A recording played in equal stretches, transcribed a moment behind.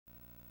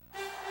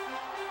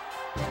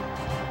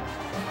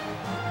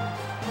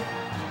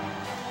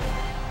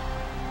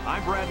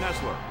I'm Brad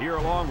Nessler, here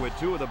along with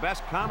two of the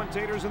best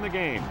commentators in the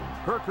game,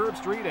 Kirk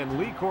Herbstreit and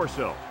Lee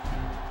Corso.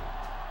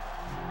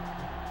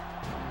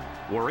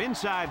 We're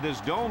inside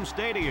this dome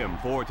stadium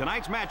for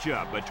tonight's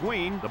matchup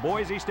between the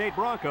Boise State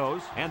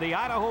Broncos and the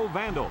Idaho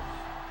Vandals.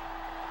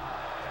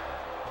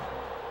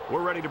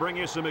 We're ready to bring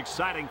you some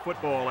exciting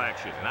football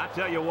action. And I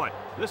tell you what,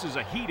 this is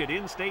a heated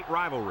in-state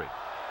rivalry.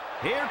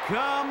 Here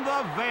come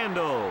the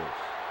Vandals.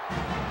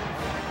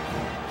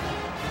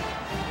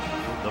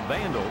 The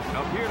Vandals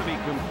appear to be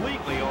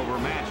completely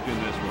overmatched in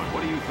this one.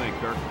 What do you think,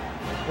 Kirk?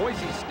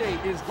 Boise State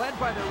is led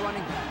by their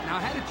running back. Now,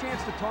 I had a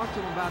chance to talk to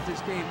him about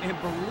this game, and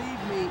believe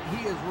me,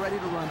 he is ready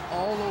to run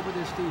all over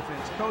this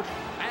defense. Coach,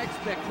 I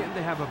expect him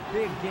to have a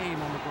big game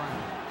on the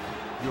ground.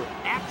 You're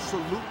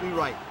absolutely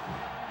right.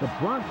 The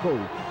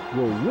Broncos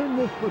will win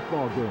this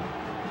football game.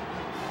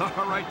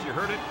 All right, you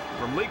heard it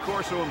from Lee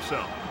Corso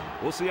himself.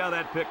 We'll see how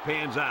that pick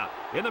pans out.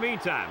 In the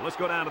meantime, let's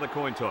go down to the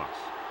coin toss.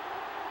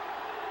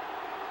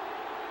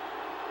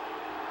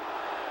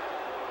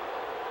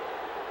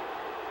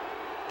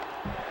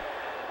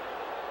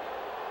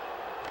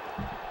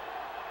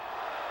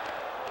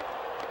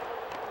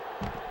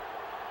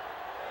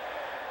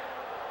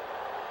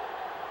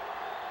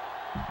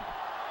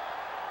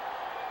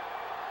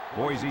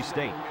 Boise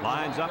State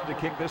lines up to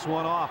kick this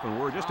one off, and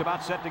we're just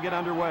about set to get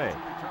underway.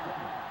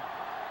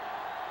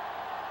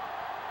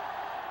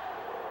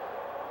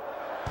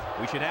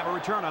 We should have a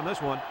return on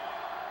this one.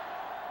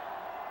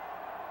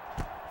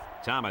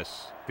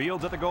 Thomas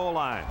fields at the goal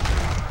line.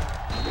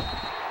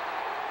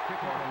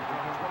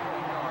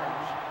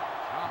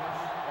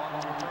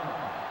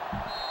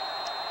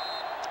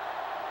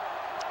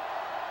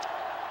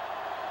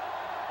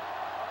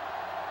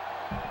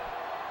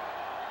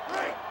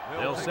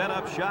 They'll set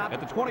up shop at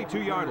the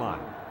 22-yard line.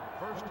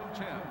 1st and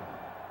 10.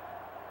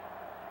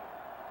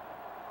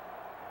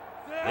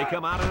 They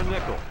come out in a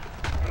nickel.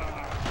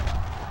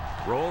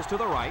 Rolls to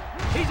the right.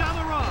 He's on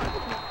the run.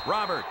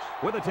 Roberts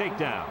with a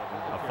takedown.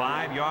 A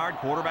 5-yard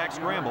quarterback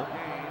scramble.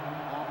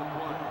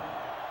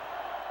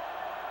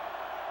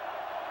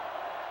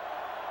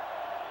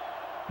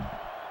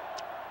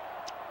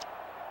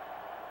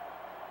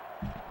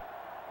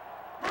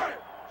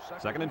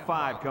 Second and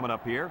 5 coming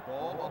up here.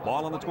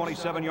 Ball on the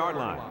 27-yard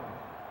line.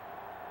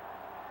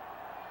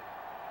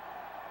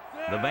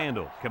 The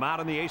Vandals come out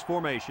in the ace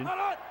formation.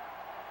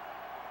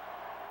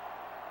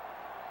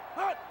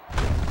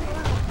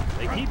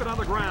 They keep it on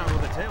the ground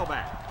with the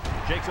tailback.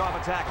 Shakes off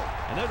a tackle,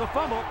 and there's a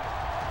fumble.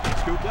 It's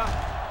scooped up.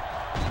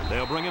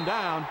 They'll bring him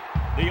down.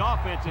 The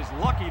offense is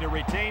lucky to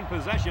retain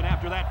possession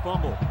after that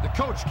fumble. The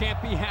coach can't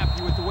be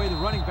happy with the way the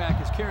running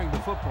back is carrying the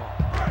football.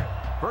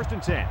 1st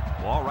and 10.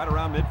 Ball right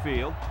around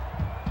midfield.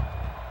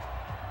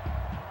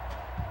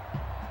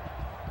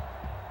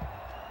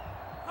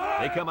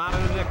 They come out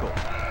in a nickel.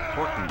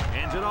 Horton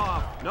hands it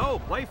off. No,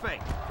 play fake.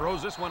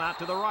 Throws this one out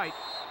to the right.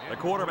 The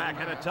quarterback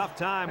had a tough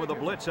time with a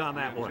blitz on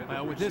that one.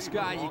 Well, with this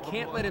guy, you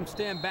can't let him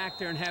stand back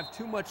there and have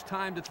too much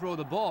time to throw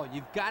the ball.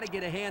 You've got to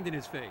get a hand in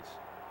his face.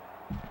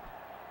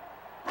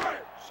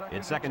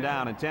 It's 2nd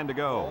down and 10 to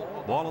go.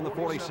 Ball on the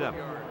 47.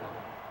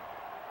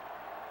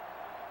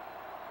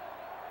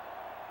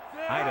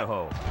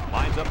 Idaho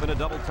lines up in a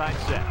double tight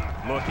set.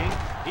 Looking.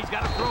 He's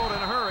got to throw it in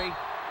a hurry.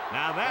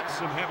 Now that's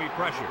some heavy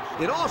pressure.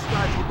 It all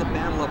starts with the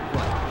battle up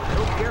front. I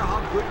don't care how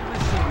good the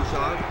receivers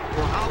are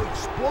or how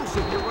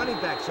explosive your running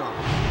backs are.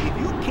 If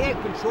you can't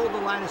control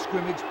the line of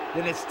scrimmage,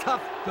 then it's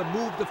tough to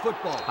move the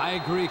football.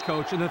 I agree,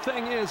 Coach. And the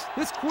thing is,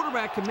 this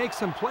quarterback can make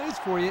some plays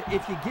for you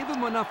if you give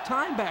him enough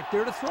time back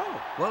there to throw.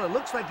 Well, it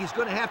looks like he's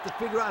going to have to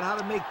figure out how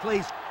to make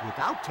plays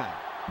without time.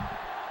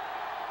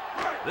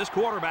 This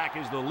quarterback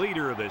is the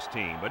leader of this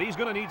team, but he's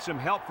going to need some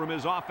help from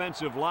his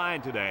offensive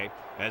line today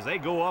as they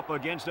go up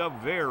against a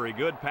very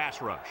good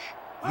pass rush.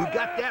 You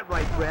got that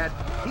right, Brad.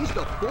 He's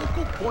the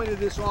focal point of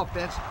this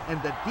offense, and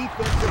the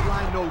defensive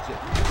line knows it.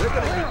 They're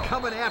going to be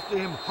coming after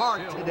him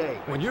hard today.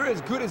 When you're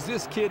as good as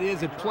this kid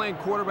is at playing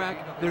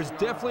quarterback, there's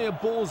definitely a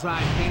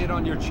bullseye painted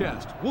on your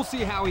chest. We'll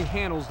see how he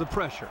handles the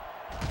pressure.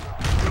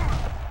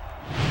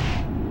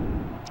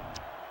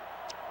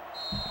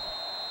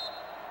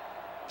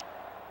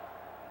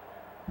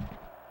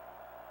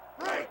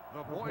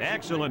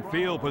 Excellent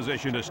field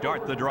position to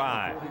start the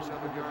drive.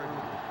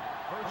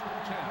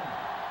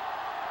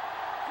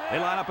 They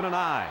line up in an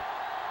I.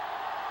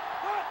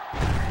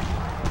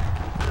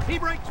 He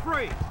breaks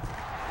free.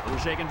 Little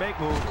shake and bake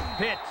move.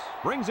 Pitts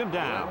brings him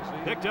down.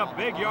 Picked up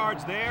big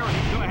yards there, and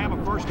he's going to have a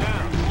 1st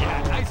down.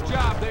 Yeah, nice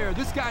job there.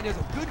 This guy does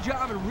a good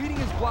job in reading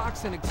his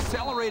blocks and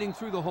accelerating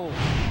through the hole.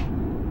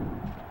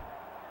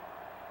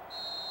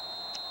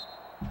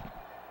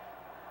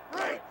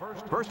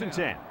 1st and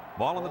 10.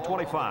 Ball on the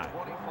 25.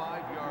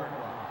 25-yard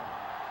line.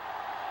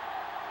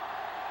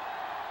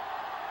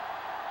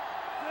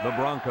 The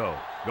Broncos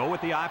go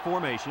with the I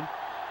formation.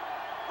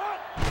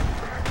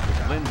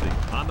 Lindsey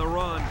on the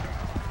run.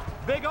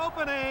 Big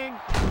opening.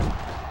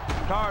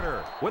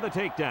 Carter with a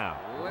takedown.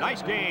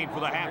 Nice gain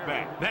for the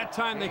halfback. That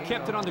time they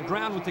kept it on the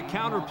ground with the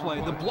counter play.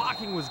 The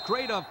blocking was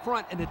great up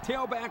front, and the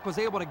tailback was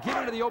able to get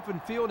into the open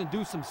field and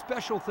do some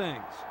special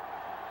things.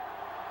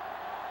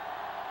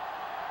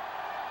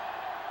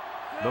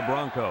 The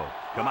Broncos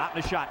come out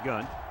in a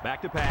shotgun.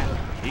 Back to pass.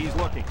 He's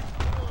looking.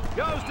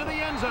 Goes to the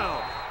end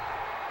zone.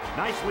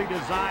 Nicely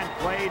designed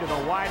play to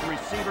the wide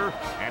receiver,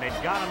 and it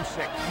got him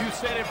 6. You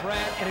said it,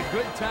 Brad, and a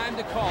good time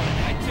to call it.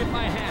 I tip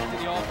my hat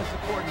to the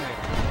offensive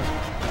coordinator.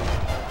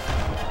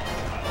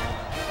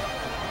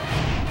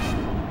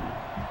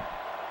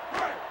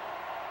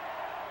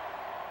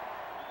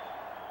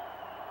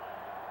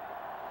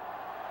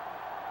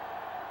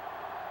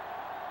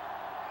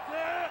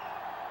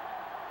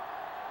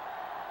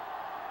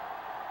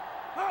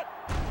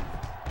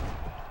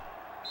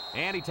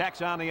 And he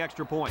tacks on the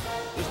extra point.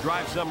 This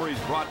drive summary is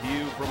brought to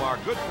you from our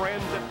good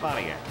friends at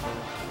Pontiac.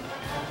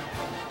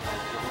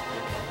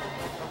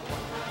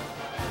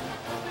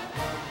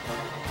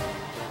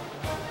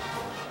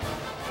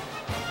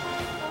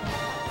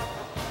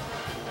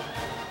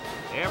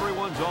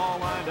 Everyone's all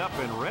lined up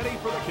and ready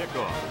for the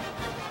kickoff.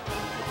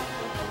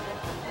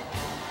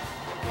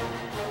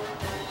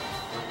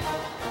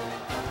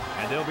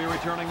 And they'll be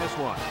returning this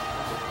one.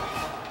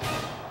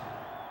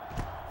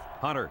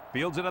 Hunter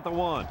fields it at the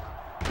 1.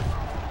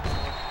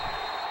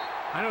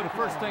 I know the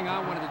first thing I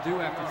wanted to do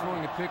after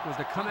throwing a pick was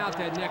to come out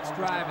that next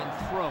drive and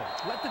throw.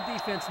 Let the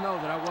defense know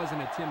that I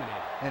wasn't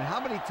intimidated. And how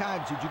many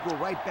times did you go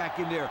right back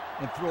in there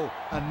and throw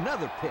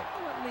another pick?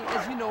 Well,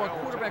 as you know, a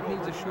quarterback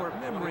needs a short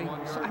memory,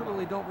 so I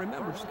really don't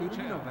remember, Scoot.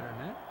 You know better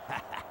than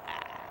that.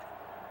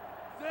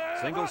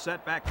 Single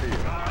set backfield.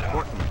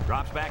 Horton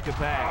drops back to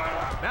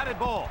pass. Batted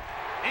ball.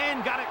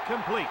 And got it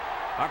complete.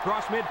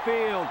 Across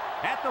midfield.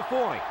 At the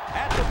 40.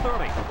 At the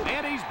 30.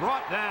 And he's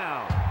brought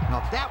down.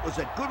 Now that was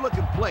a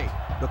good-looking play.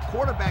 The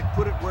quarterback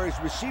put it where his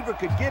receiver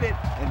could get it,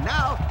 and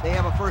now they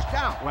have a first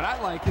down. What I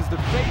like is the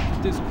faith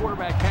that this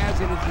quarterback has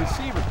in his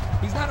receiver.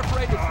 He's not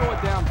afraid to throw it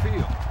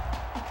downfield.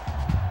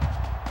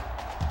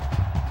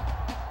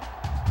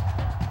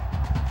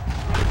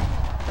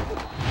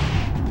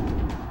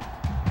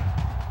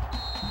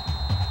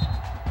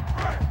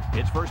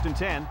 It's 1st and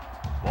 10.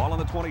 Ball on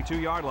the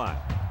 22-yard line.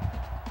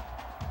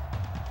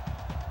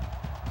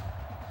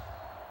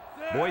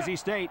 Boise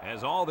State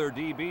has all their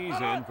DBs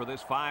in for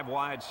this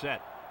 5-wide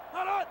set.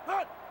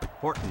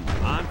 Horton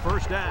on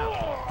first down.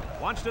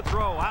 Wants to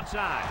throw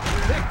outside.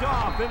 Picked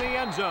off in the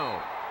end zone.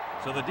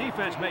 So the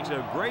defense makes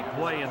a great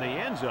play in the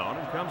end zone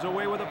and comes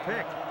away with a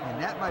pick.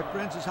 And that, my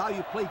friends, is how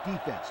you play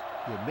defense.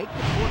 You make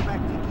the quarterback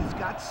think he's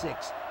got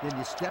 6, then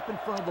you step in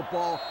front of the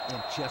ball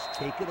and just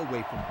take it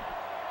away from him.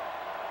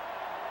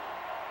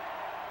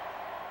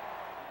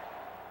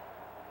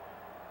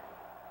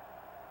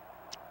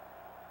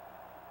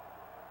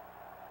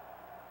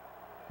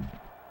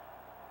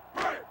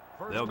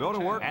 They'll go to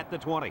work at the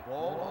 20.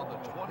 Ball on the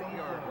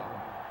 20-yard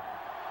line.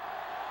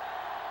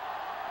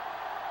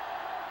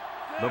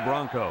 The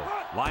Broncos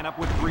line up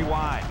with 3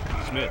 wide.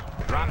 Smith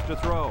drops to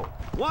throw.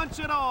 Once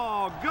and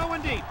all,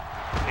 going deep.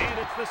 And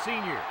it's the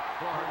senior.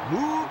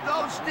 Move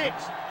those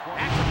sticks.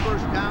 That's a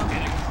first down.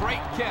 And a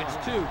great catch,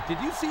 too.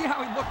 Did you see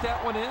how he looked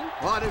that one in?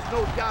 Oh, there's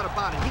no doubt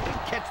about it. He can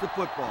catch the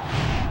football.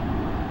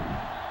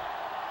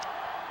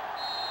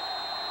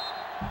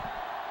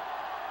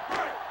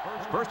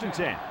 First and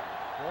 10.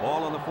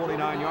 Ball on the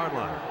 49-yard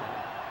line.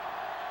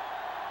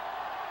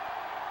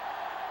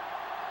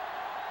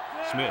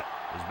 Smith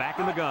is back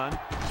in the gun.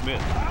 Smith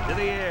to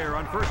the air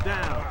on first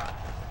down.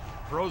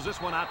 Throws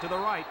this one out to the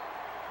right.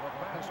 The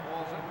pass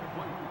was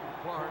incomplete.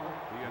 Clark,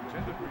 the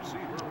intended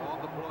receiver,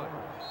 on the play.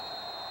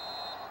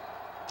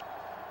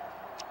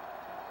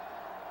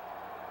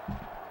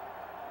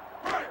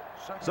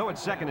 So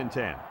it's 2nd and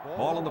 10.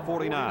 Ball on the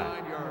 49.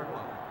 49-yard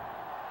line.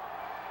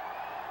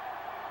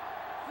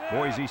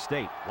 Boise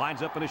State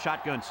lines up in a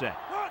shotgun set.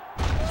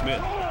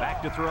 Smith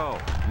back to throw.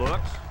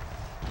 Looks.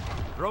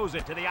 Throws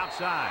it to the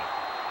outside.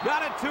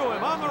 Got it to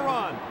him on the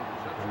run.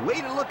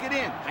 Way to look it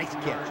in. Nice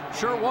catch.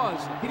 Sure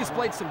was. He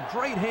displayed some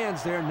great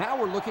hands there. Now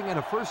we're looking at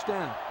a first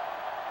down.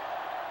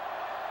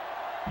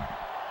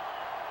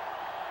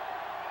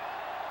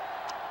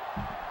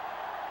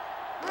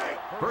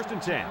 First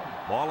and 10.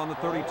 Ball on the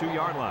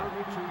 32-yard line.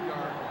 32-yard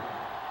line.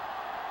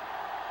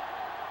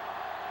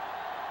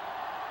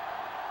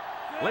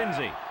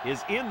 Lindsey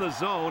is in the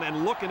zone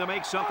and looking to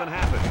make something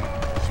happen.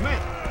 Smith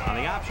on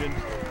the option.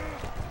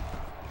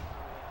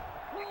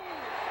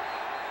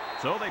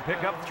 So they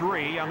pick up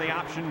 3 on the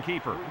option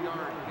keeper.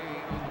 3-yard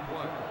gain on the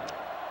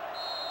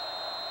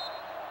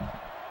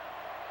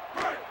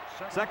play.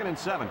 2nd and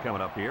 7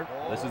 coming up here.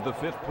 This is the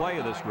 5th play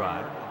of this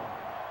drive.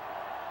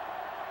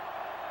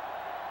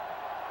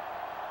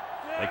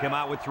 They come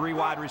out with 3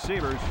 wide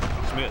receivers.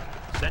 Smith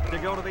set to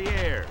go to the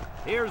air.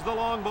 Here's the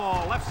long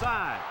ball, left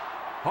side.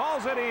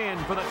 Hauls it in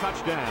for the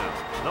touchdown.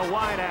 The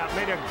wideout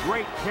made a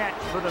great catch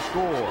for the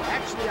score.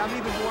 Actually, I'm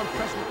even more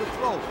impressed with the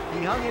throw.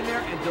 He hung in there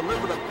and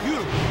delivered a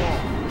beautiful ball.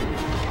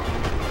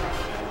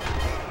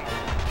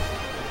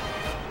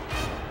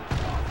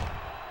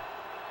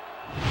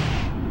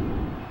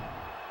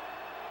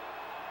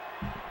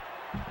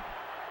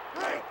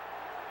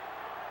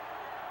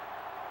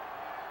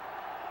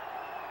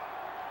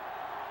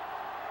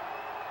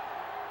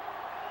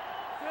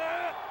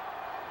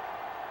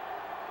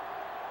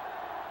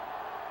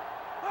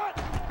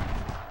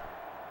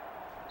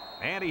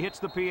 And he hits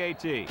the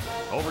PAT.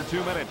 Over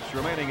 2 minutes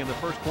remaining in the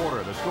first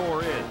quarter. The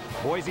score is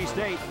Boise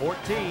State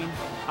 14,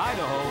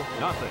 Idaho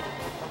nothing.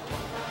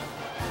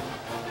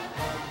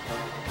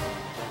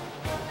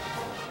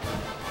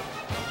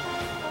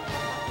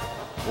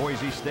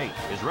 Boise State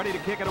is ready to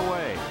kick it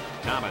away.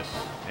 Thomas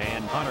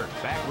and Hunter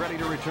back ready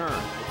to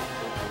return.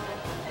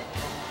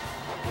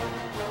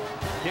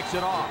 Kicks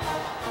it off.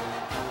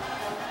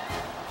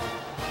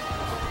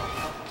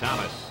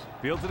 Thomas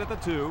fields it at the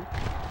 2.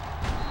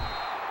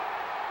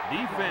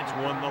 Defense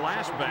won the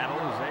last battle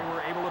as they were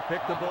able to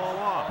pick the ball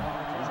off.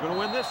 Who's going to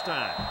win this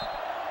time?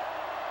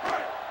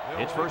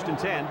 It's 1st and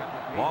 10.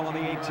 Ball on the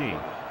 18. 1st and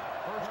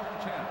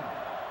 10.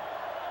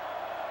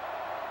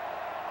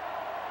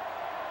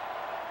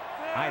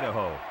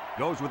 Idaho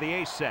goes with the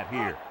ace set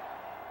here.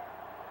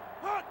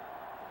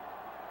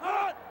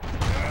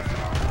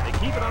 They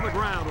keep it on the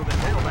ground with a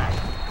tailback.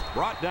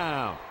 Brought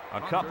down.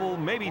 A couple,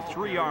 maybe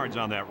 3 yards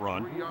on that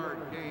run. 3-yard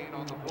gain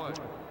on the play.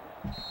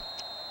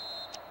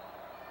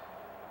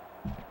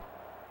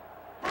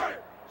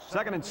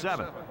 2nd and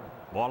 7.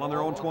 Ball on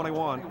their own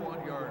 21.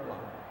 21-yard line.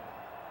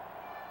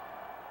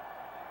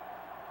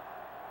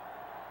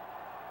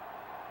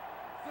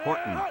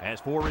 Horton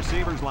has 4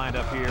 receivers lined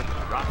up here.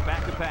 Drops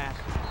back to pass.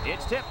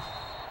 It's tipped.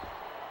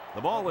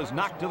 The ball is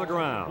knocked to the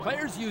ground.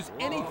 Players use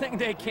anything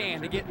they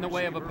can to get in the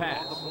way of a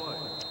pass.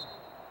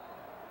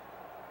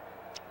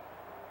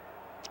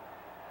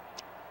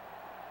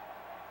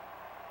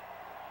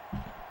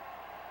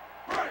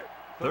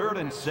 3rd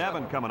and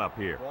 7 coming up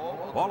here.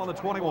 Ball on the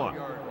 21.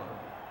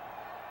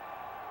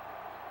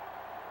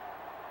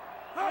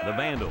 The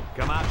Vandal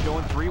come out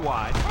showing 3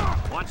 wide.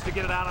 Wants to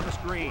get it out on the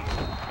screen.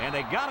 And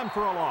they got him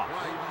for a loss.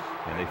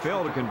 And they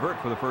fail to convert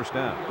for the 1st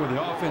down. Well,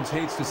 the offense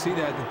hates to see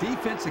that. The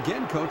defense,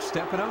 again, coach,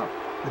 stepping up.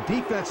 The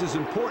defense is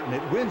important.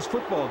 It wins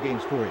football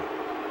games for you.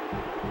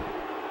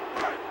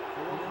 4th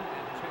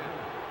and 10.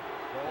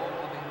 Ball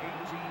on the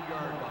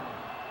 18-yard line.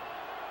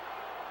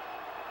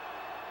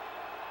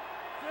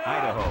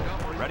 Idaho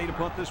ready to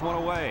put this one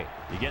away.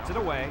 He gets it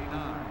away.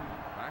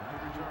 Back to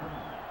return.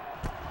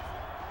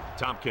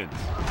 Tompkins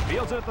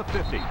fields it at the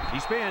 50. He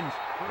spins.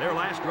 Their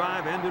last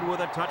drive ended with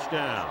a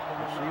touchdown.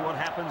 We'll see what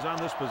happens on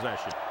this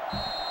possession.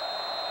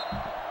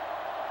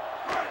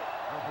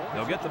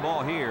 They'll get the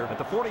ball here at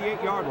the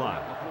 48-yard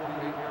line.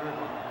 48-yard line.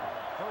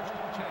 1st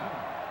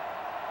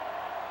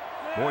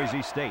and 10.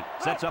 Boise State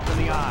sets up in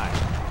the eye.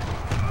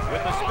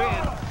 With the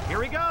spin,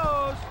 here he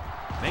goes.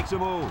 Makes a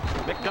move.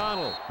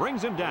 McDonald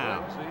brings him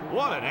down.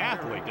 What an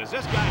athlete. Does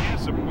this guy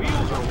have some wheels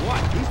or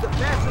what? He's the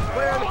fastest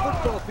player on the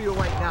football field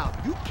right now.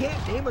 You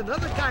can't name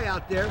another guy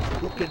out there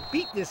who can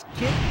beat this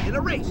kid in a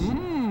race.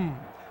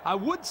 I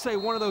would say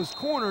one of those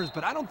corners,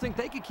 but I don't think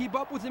they could keep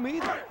up with him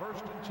either.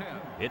 1st and 10.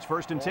 It's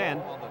 1st and 10.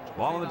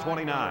 Ball on the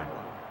 29.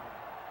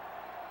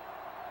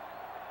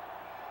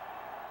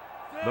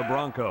 The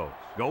Broncos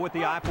go with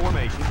the I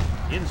formation.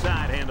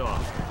 Inside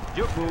handoff.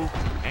 Juke move,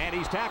 and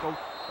he's tackled.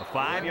 A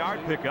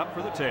 5-yard pickup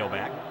for the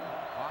tailback.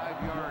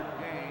 5-yard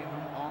gain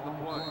on the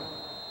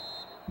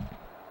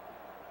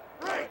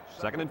play.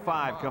 2nd and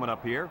 5 coming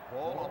up here.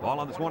 Ball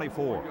on the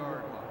 24.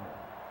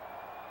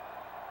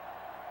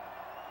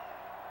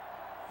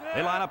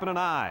 They line up in an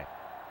I.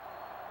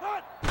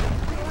 A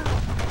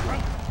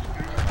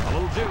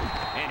little juke,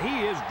 and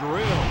he is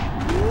drilled.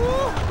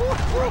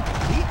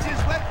 He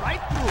just went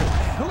right through it.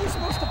 Who's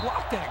supposed to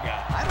block that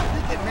guy? I don't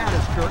think it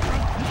matters, Kirk.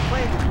 He's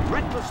playing with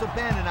reckless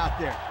abandon out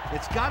there.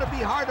 It's got to be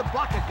hard to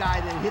block a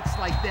guy that hits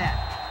like that.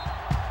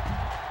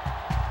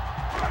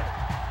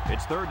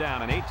 It's 3rd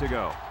down and 8 to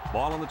go.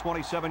 Ball on the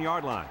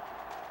 27-yard line.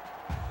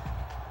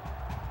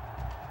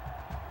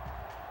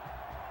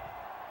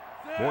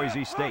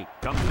 Boise State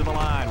comes to the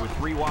line with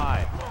 3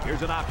 wide.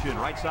 Here's an option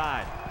right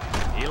side.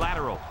 He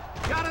lateral.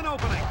 Got an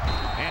opening.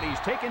 And he's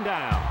taken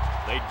down.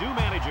 They do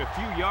manage a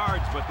few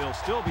yards, but they'll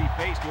still be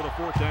faced with a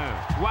 4th down.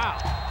 Wow,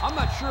 I'm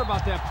not sure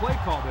about that play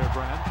call there,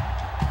 Brad.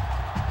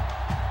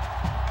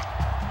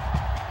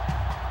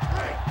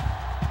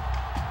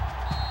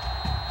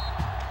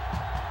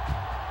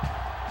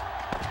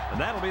 And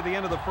that'll be the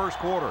end of the first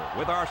quarter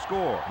with our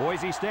score.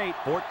 Boise State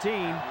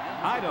 14,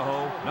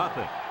 Idaho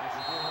nothing.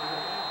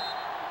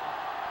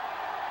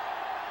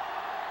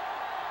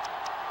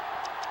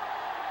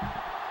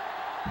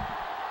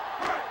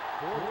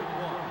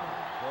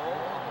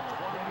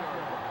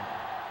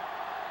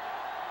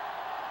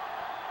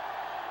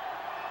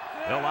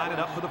 They'll line it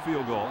up for the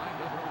field goal.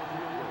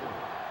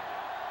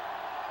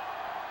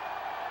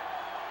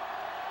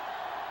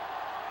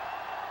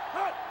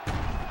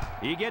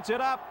 He gets it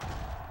up.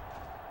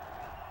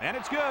 And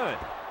it's good.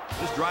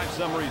 This drive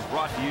summary is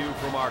brought to you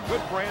from our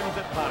good friends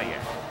at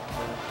Pontiac.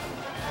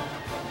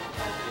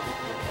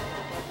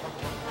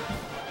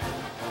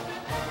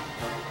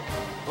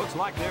 Looks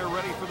like they're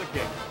ready for the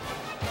kick.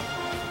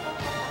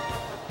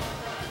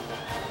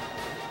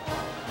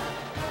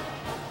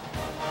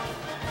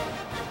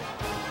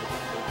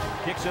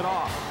 Kicks it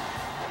off.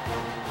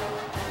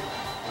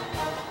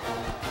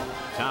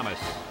 Thomas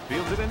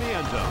fields it in the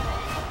end zone.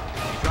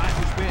 He tries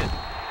to spin.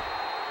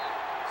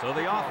 So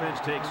the offense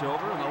takes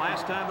over, and the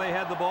last time they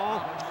had the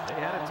ball, they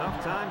had a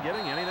tough time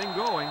getting anything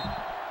going.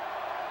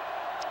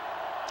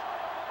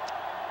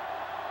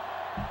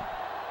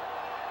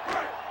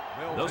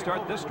 They'll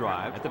start this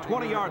drive at the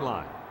 20-yard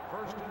line.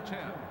 1st and 10.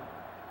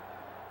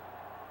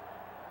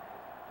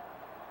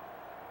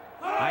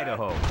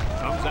 Idaho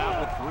comes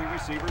out with 3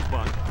 receivers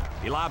bunt.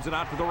 He lobs it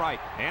out to the right,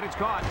 and it's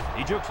caught.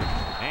 He jukes it,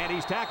 and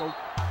he's tackled.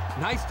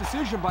 Nice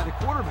decision by the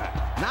quarterback.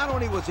 Not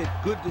only was it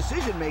good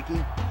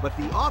decision-making, but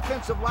the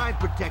offensive line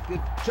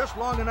protected just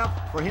long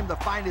enough for him to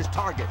find his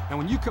target. And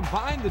when you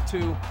combine the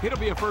two, it'll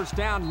be a first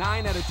down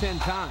 9 out of 10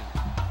 times.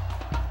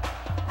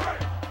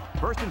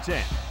 1st and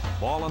 10.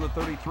 Ball on the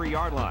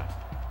 33-yard line.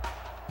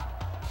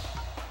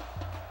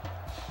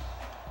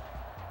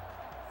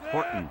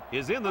 Horton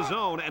is in the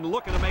zone and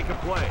looking to make a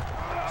play.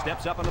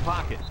 Steps up in the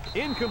pocket.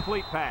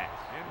 Incomplete pass.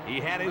 He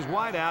had his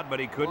wide out, but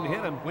he couldn't hit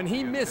him. When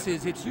he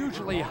misses, it's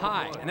usually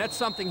high, and that's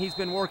something he's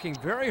been working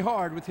very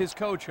hard with his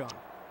coach on.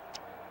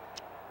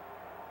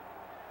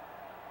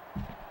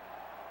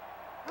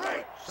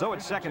 So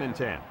it's 2nd and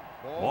 10.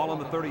 Ball on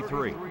the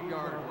 33.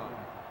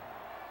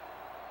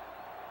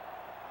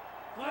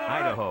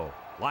 Idaho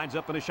lines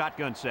up in a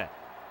shotgun set.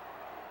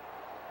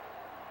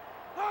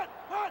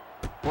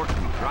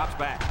 Horton drops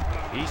back.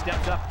 He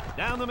steps up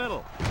down the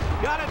middle.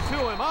 Got it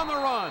to him on the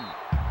run.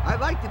 I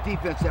like the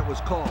defense that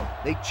was called.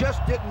 They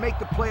just didn't make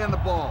the play on the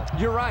ball.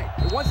 You're right.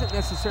 It wasn't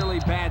necessarily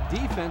bad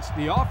defense.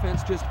 The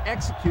offense just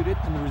executed,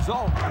 and the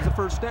result was a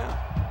first down.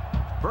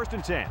 1st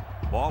and 10.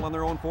 Ball on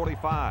their own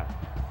 45.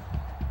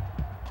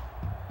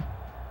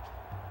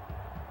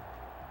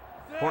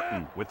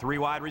 Horton with 3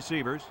 wide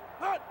receivers.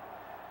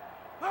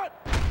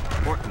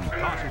 Horton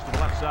tosses to the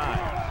left side.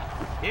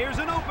 Here's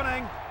an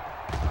opening.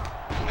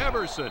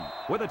 Everson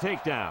with a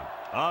takedown.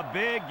 A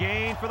big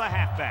gain for the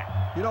halfback.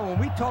 You know, when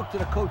we talked to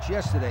the coach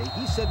yesterday,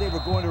 he said they were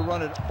going to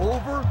run it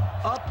over,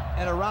 up,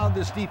 and around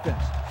this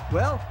defense.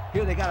 Well,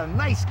 here they got a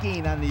nice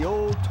gain on the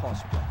old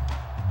toss play.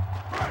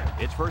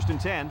 It's 1st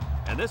and 10,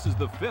 and this is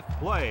the 5th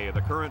play of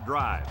the current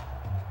drive.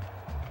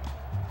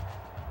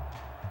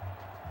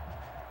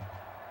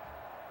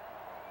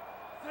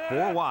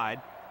 Four wide.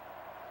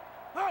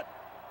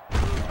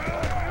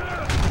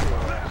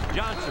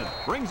 Johnson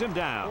brings him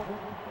down.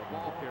 The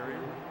ball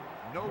carrier,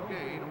 no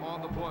gain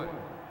on the play.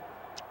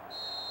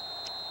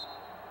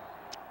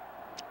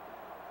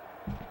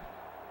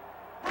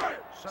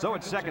 So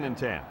it's 2nd and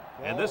 10,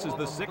 and this is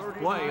the 6th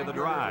play of the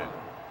drive.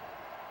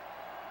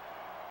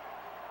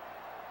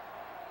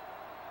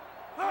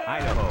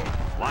 Idaho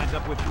lines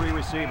up with 3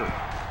 receivers.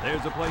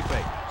 There's a play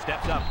fake.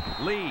 Steps up.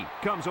 Lee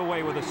comes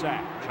away with a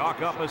sack.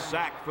 Chalk up a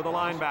sack for the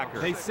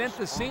linebacker. They sent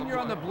the senior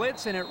on the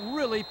blitz, and it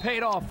really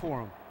paid off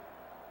for him.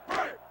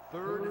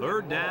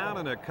 3rd down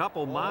and a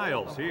couple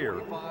miles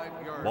here.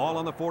 Ball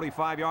on the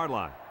 45-yard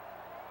line.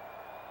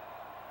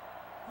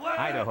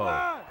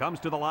 Idaho comes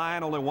to the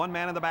line, only 1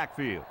 man in the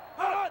backfield.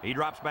 He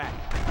drops back.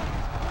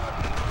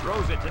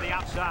 Throws it to the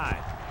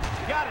outside.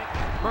 Got it.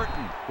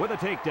 Burton with a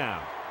takedown.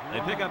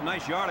 They pick up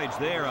nice yardage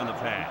there on the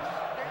pass.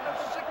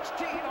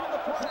 16 on the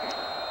play.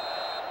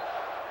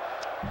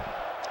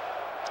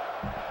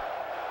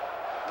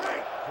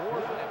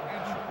 4th and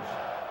inches.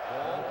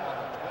 Ball on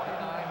the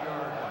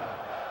 29-yard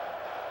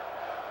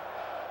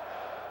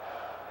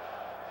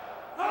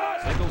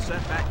line. Single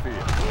set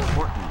backfield.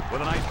 Horton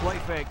with a nice play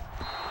fake.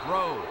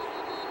 Throws.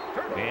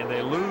 And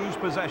they lose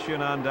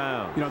possession on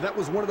down. You know, that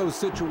was one of those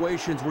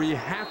situations where you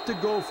have to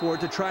go for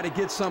it to try to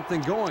get something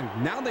going.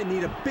 Now they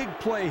need a big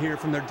play here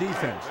from their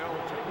defense.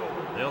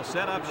 They'll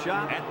set up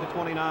shop at the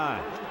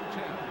 29.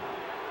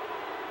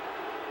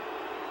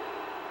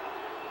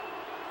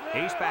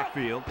 Ace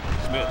backfield.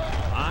 Smith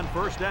on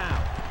 1st down.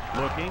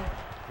 Looking.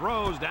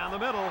 Throws down the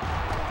middle.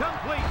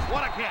 Complete.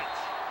 What a catch.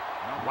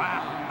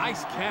 Wow,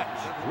 nice catch.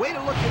 Way to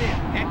look at him.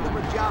 Heck of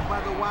a job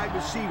by the wide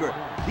receiver.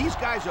 These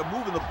guys are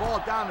moving the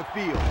ball down the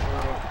field.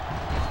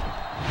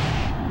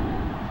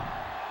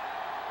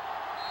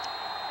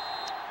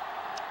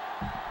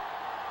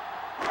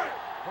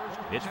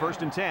 It's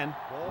 1st and 10.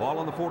 Ball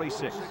on the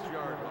 46.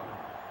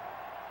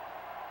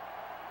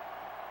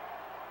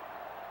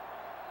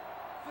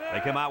 They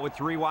come out with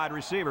 3 wide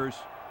receivers.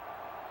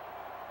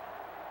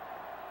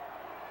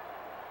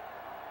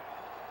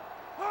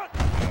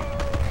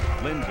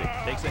 Lindsey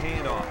takes a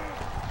handoff.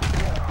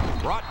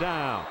 Brought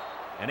down.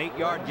 An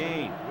 8-yard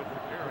gain. With the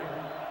carry,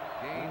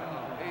 gain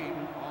of 8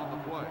 on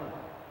the play.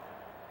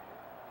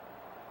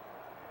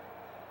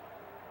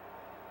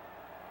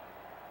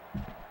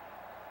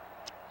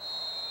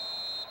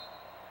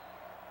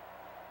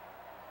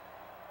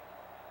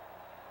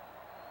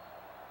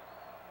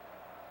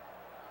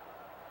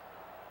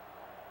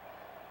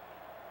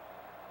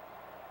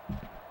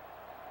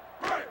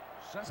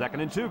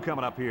 Second and 2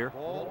 coming up here.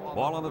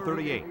 Ball on the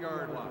 38.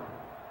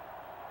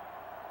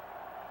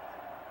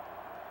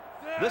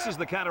 This is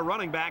the kind of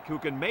running back who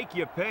can make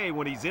you pay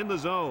when he's in the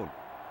zone.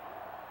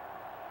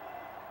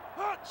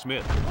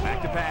 Smith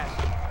back to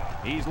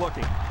pass. He's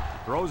looking.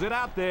 Throws it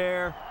out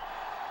there.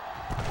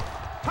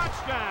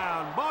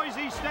 Touchdown,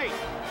 Boise State.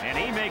 And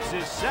he makes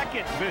his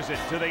second visit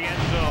to the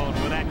end zone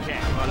with that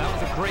catch. Well, that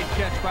was a great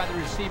catch by the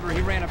receiver.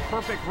 He ran a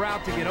perfect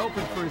route to get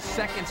open for his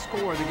second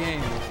score of the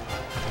game.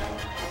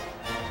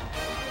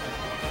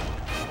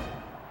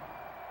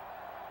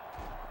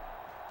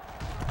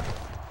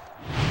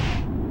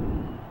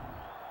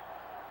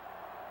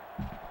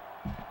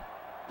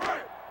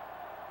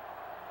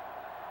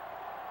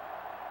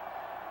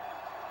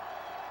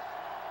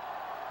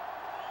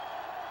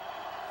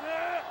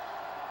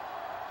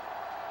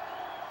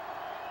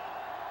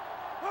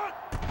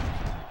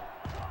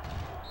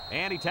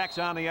 And he tacks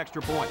on the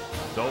extra point.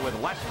 So with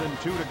less than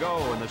 2 to go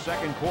in the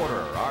second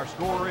quarter, our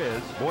score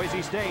is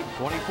Boise State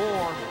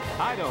 24,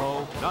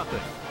 Idaho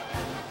nothing.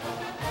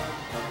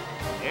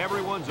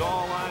 Everyone's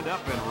all lined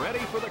up and ready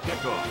for the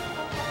kickoff.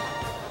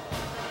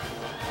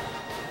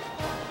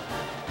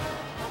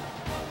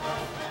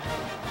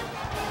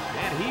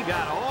 And he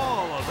got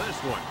all of this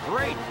one.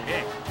 Great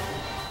kick.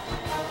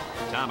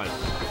 Thomas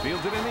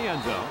fields it in the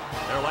end zone.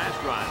 Their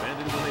last drive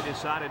ended when they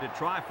decided to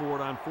try for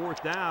it on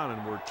 4th down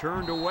and were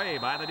turned away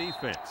by the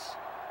defense.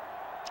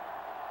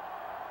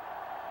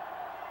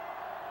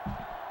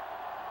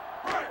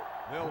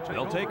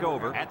 They'll take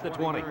over at the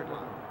 20. 1st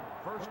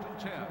and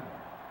 10.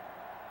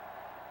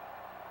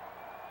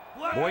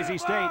 Boise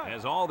State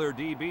has all their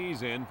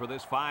DBs in for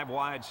this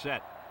 5-wide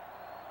set.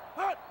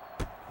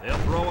 They'll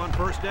throw on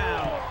 1st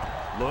down.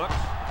 Looks.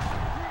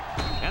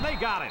 And they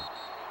got him.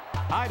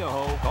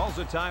 Idaho calls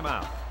a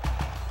timeout.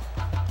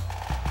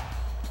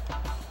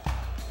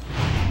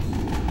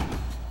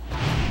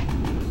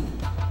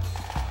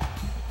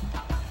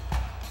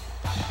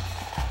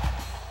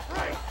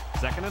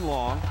 Second and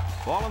long.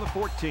 Ball on the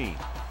 14.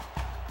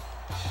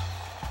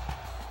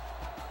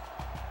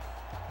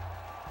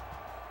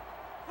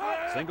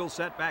 Single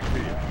set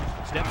backfield.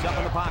 Steps up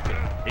in the pocket.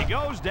 He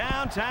goes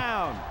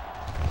downtown.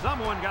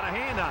 Someone got a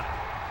hand on it.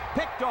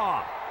 Picked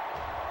off.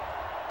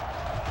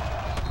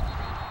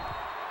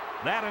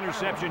 That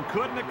interception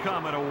couldn't have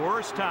come at a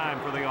worse time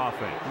for the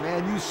offense.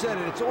 Man, you said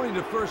it. It's only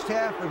the first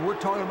half, and we're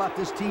talking about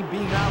this team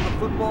being out of the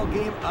football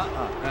game.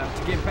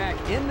 To get back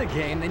in the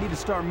game, they need to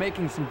start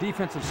making some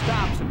defensive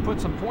stops and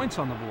put some points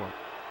on the board.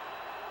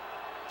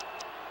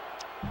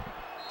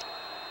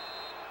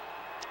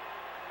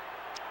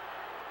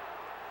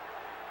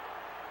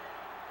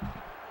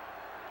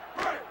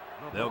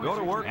 They'll go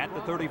to work at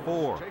the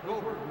 34. Take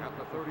over at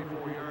the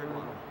 34-yard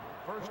line.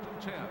 1st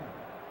and 10.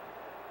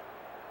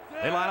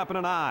 They line up in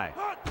an I.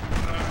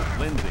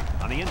 Lindsey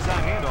on the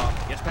inside handoff.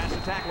 Gets past the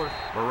tackler.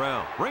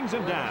 Burrell brings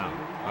him down.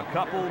 A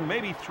couple,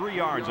 maybe 3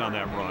 yards on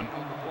that run.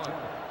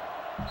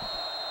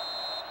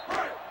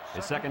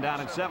 It's 2nd down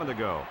and 7 to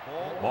go.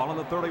 Ball on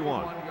the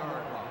 31.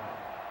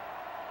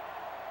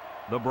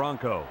 The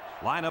Broncos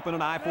line up in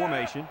an I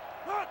formation.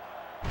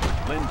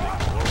 Lindsey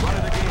will run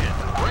it again.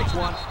 Breaks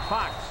one.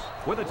 Fox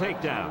with a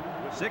takedown.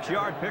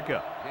 6-yard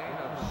pickup. Gain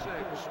of 6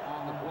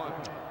 on the play.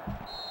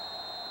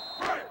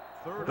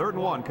 3rd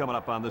and 1 coming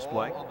up on this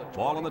play.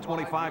 Ball on the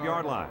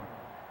 25-yard line.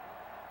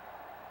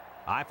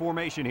 I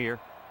formation here.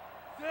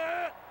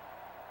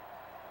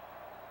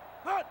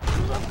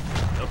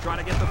 They'll try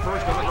to get the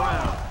first on the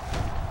ground.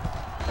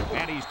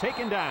 And he's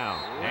taken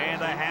down.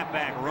 And the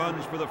halfback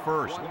runs for the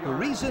first. The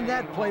reason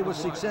that play was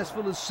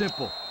successful is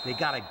simple. They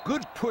got a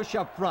good push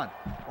up front.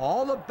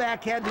 All the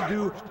back had to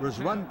do was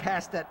run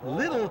past that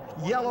little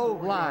yellow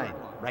line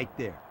right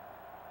there.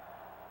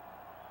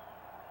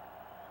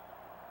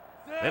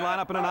 They line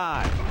up in an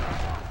I.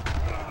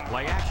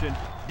 Play action.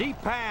 Deep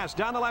pass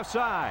down the left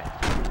side.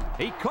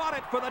 He caught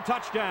it for the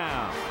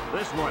touchdown.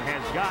 This one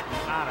has gotten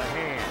out of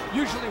hand.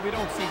 Usually we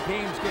don't see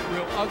games get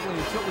real ugly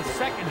until the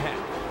second half,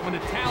 when the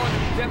talent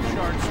and depth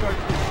chart starts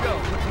to show.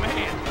 But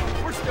man,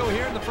 we're still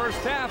here in the first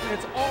half, and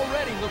it's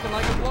already looking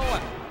like a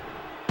blowout.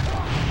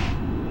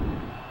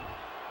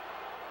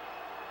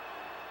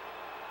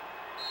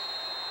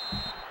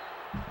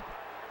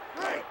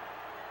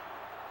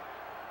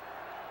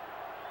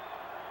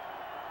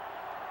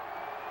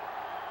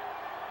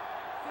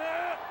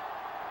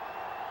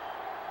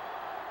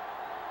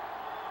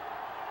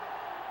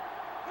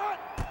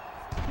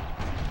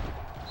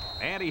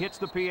 And he hits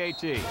the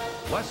PAT.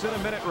 Less than a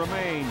minute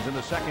remains in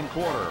the second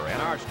quarter,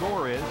 and our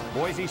score is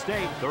Boise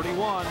State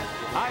 31,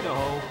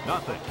 Idaho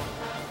nothing.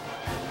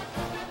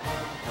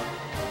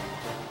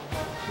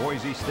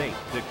 Boise State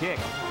to kick.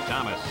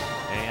 Thomas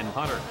and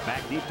Hunter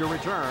back deep to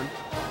return.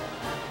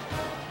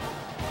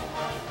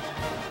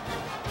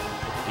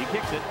 He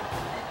kicks it.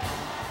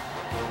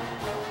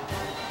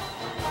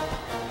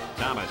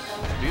 Thomas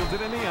fields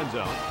it in the end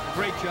zone.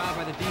 Great job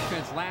by the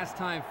defense last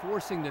time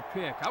forcing the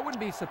pick. I wouldn't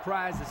be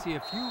surprised to see a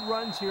few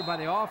runs here by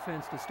the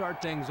offense to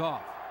start things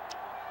off.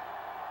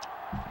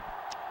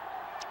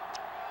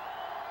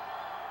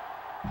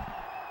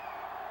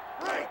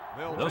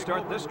 They'll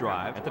start this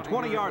drive at the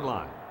 20-yard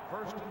line.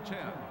 1st and 10.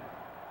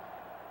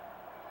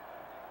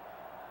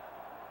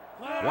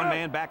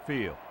 One-man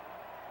backfield.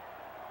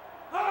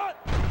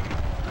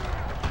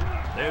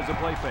 There's a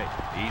play fake.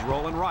 He's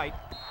rolling right.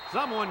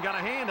 Someone got a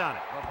hand on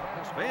it.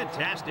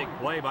 Fantastic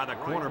play by the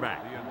cornerback.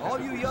 All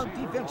you young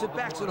defensive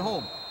backs at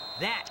home,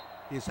 that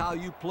is how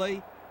you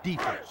play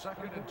defense.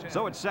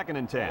 So it's 2nd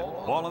and 10.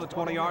 Ball on the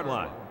 20-yard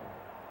line.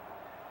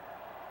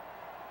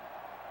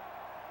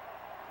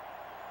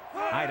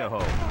 Idaho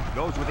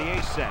goes with the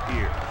ace set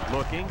here.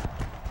 Looking.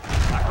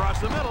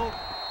 Across the middle.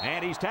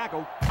 And he's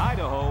tackled.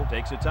 Idaho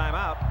takes a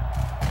timeout.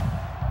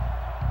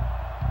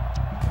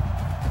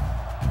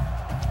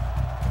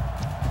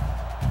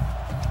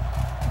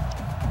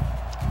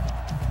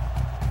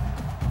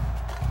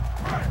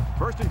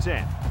 First and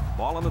 10.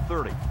 Ball on the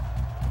 30.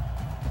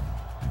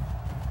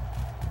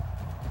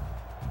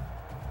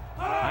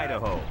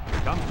 Idaho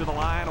comes to the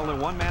line. Only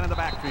one man in the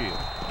backfield.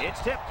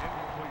 It's tipped.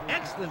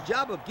 Excellent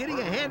job of getting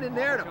a hand in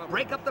there to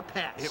break up the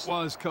pass. It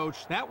was,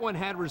 Coach. That one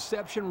had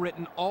reception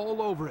written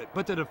all over it,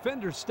 but the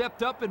defender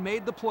stepped up and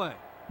made the play.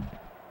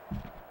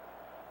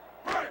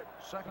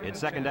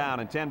 It's 2nd down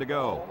and 10 to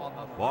go.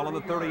 Ball on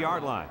the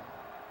 30-yard line.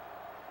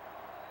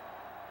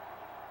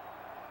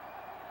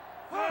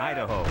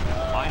 Idaho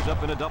lines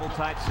up in a double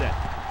tight set.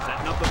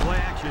 Setting up the play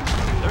action.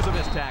 There's a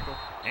missed tackle.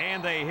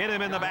 And they hit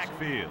him in the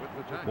backfield.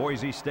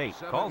 Boise State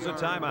calls a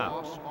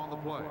timeout.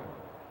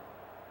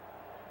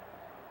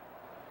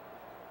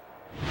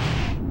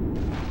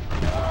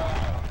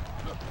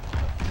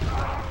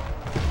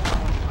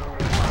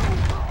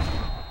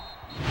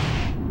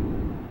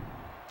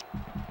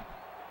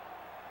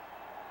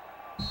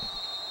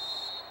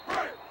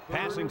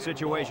 Passing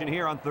situation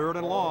here on 3rd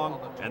and long.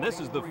 And this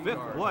is the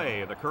 5th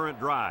play of the current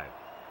drive.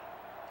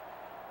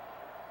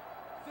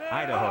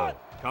 Idaho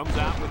comes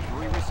out with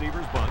 3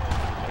 receivers bunched.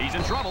 He's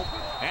in trouble,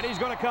 and he's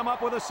going to come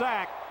up with a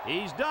sack.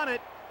 He's done it.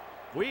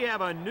 We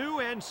have a new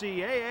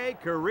NCAA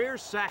career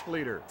sack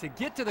leader. To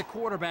get to the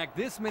quarterback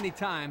this many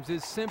times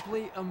is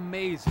simply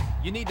amazing.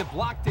 You need to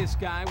block this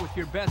guy with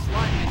your best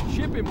lineman,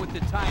 chip him with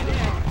the tight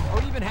end,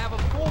 or even have a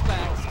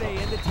fullback stay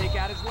in to take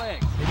out his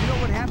legs. And you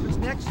know what happens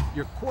next?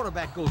 Your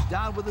quarterback goes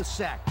down with a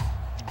sack.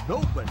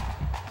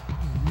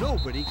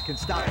 Nobody can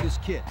stop this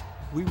kid.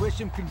 We wish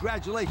him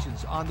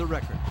congratulations on the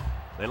record.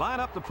 They line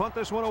up to punt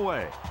this one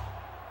away.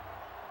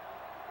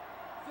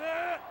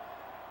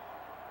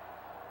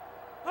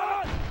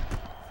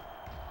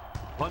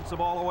 Punts the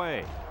ball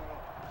away.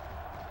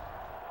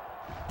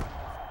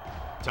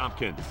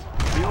 Tompkins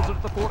fields it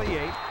at the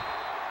 48.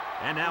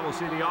 And now we'll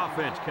see the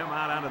offense come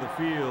out onto the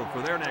field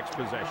for their next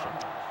possession.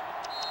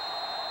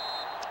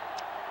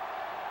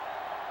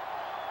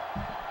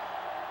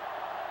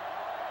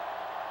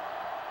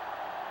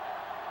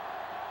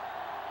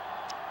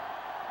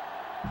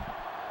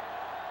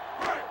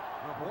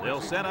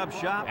 They'll set up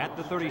shop at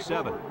the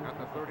 37.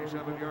 At the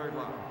 37-yard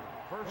line.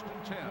 1st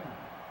and 10.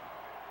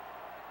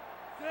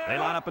 They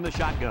line up in the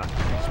shotgun.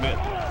 Smith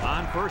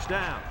on 1st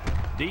down.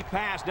 Deep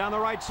pass down the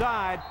right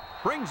side.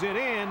 Brings it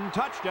in.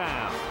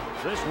 Touchdown.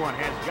 This one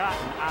has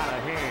gotten out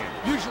of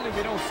hand. Usually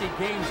we don't see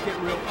games get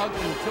real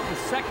ugly until the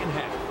 2nd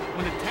half,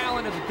 when the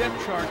talent of the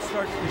depth chart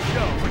starts to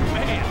show. But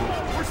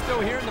man, we're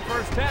still here in the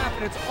 1st half,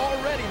 and it's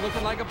already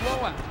looking like a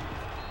blowout.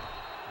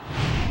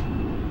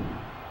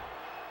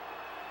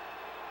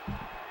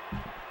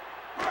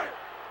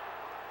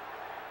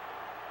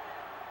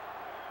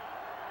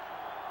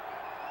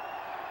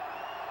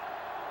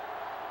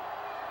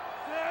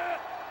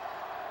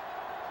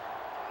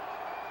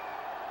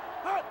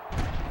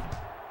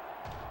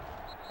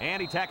 And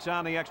he tacks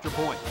on the extra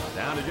point.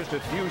 Down to just a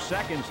few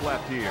seconds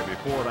left here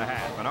before the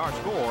half. And our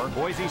score,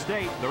 Boise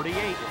State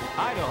 38,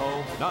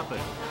 Idaho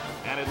nothing.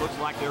 And it looks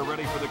like they're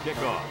ready for the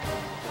kickoff.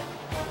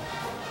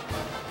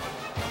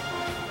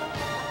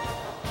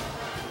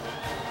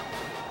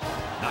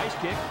 Nice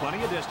kick,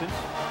 plenty of distance.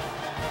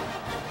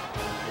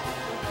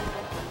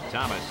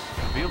 Thomas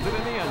fields it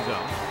in the end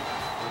zone.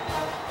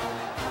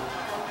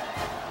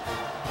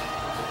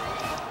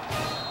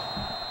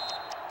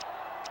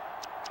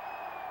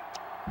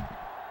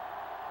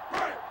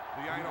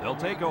 They'll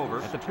take over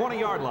at the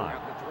 20-yard line.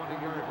 At the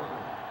 20-yard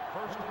line.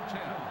 1st and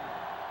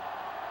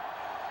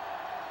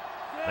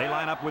 10. They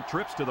line up with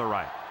trips to the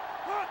right.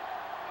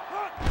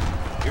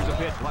 Here's a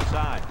pitch left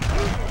side.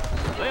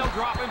 They'll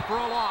drop him for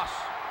a loss.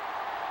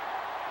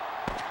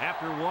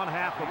 After one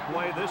half of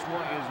play, this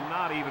one is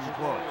not even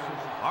close.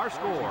 Our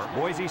score,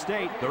 Boise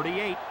State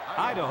 38,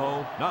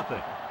 Idaho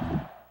nothing.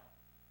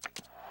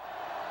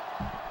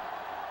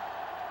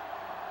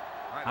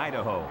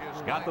 Idaho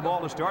got the ball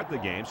to start the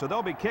game, so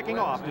they'll be kicking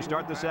off to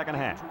start the 2nd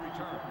half.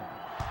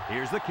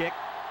 Here's the kick.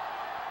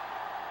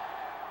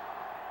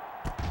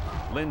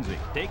 Lindsey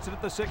takes it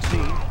at the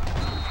 16.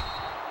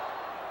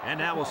 And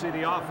now we'll see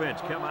the offense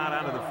come out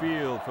onto the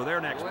field for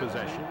their next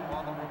possession.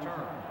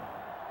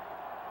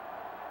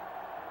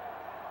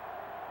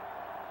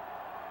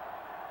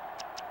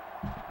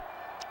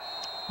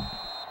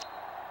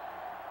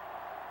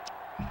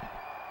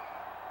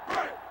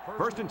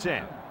 First and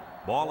 10.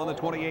 Ball on the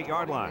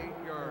 28-yard line.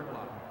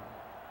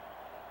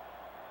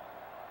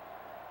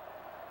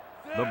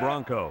 The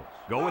Broncos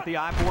go with the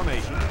I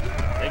formation.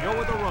 They go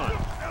with the run.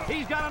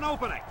 He's got an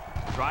opening.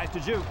 Tries to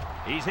juke.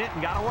 He's hit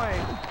and got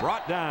away.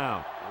 Brought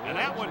down. And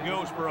that one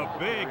goes for a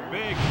big,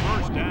 big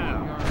first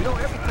down. You know,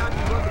 every time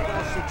you run the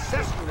ball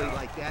successfully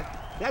like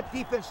that, that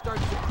defense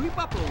starts to creep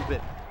up a little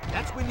bit.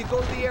 That's when you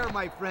go to the air,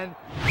 my friend.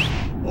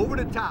 Over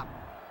the top.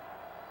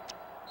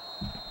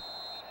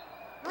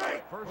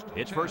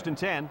 It's 1st and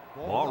 10.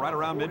 Ball right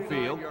around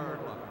midfield.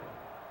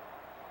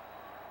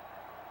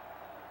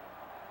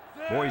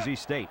 Boise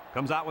State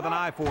comes out with an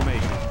I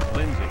formation.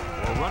 Lindsey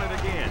will run it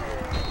again.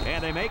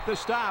 And they make the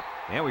stop.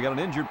 And we got an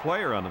injured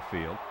player on the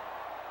field.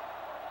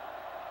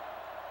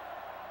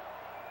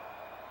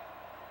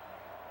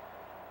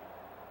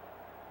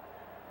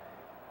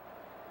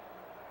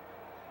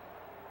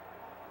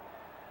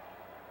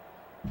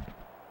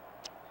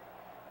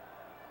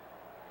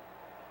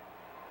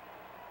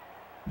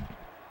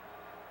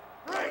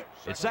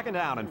 It's 2nd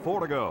down and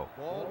 4 to go.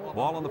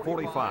 Ball on the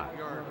 45.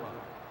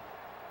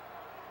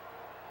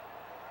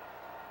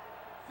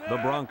 The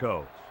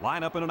Broncos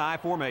line up in an I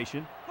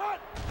formation.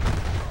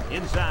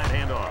 Inside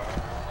handoff.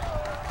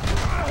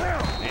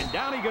 And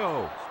down he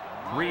goes.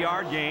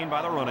 3-yard gain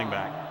by the running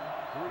back.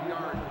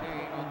 3-yard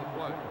gain on the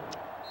play.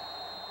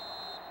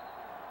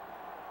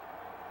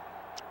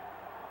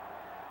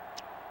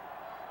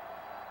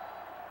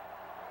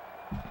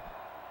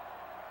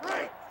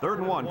 Third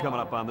and 1 coming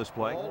up on this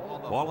play.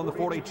 Ball on the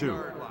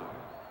 42.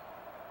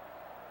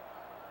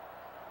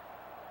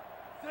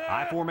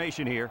 I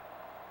formation here.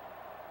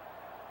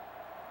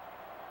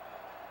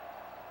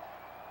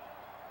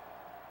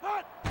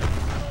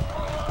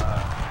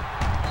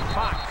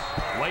 Fox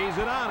lays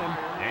it on him,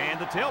 and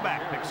the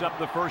tailback picks up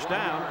the first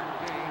down.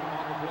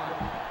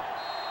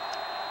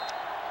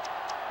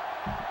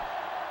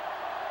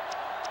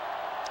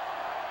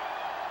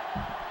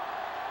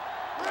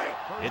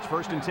 It's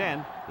 1st and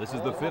 10. This is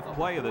the 5th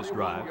play of this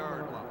drive.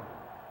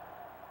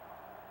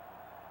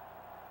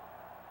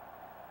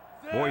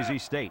 Boise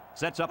State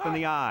sets up in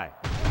the I.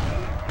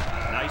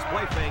 Nice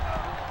play fake.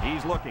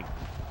 He's looking.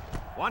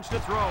 Wants to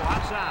throw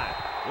outside.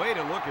 Way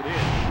to look it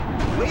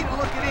in. Way to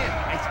look it in.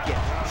 Nice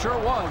catch. Sure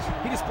was.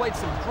 He displayed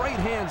some great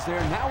hands there.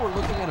 Now we're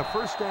looking at a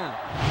first down.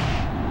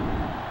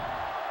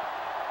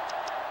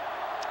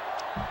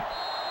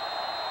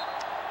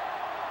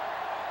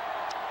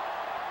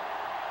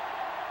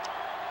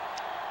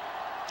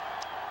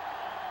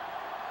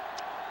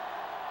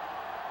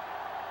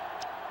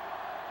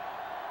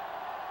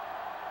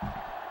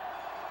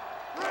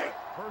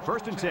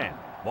 First and 10.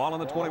 Ball on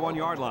the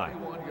 21-yard line.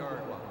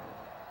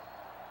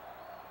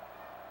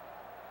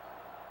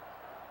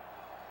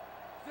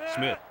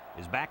 Smith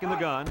is back in the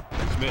gun.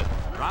 Smith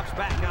drops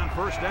back on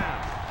first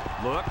down.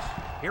 Looks.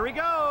 Here he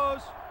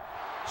goes.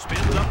 Spins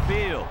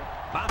upfield.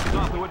 Bounces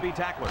off the would-be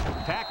tackler.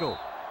 Tackle.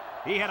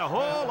 He had a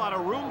whole lot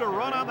of room to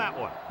run on that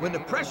one. When the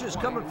pressure's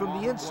coming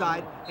from the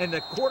inside and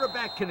the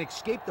quarterback can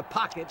escape the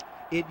pocket,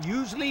 it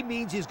usually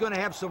means he's going to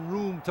have some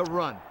room to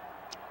run.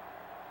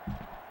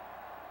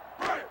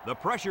 The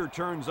pressure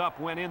turns up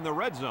when in the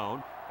red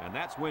zone, and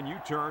that's when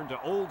you turn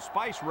to Old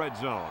Spice red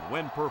zone,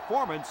 when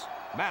performance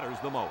matters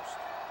the most.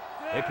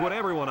 They put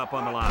everyone up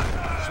on the line.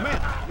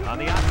 Smith on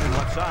the option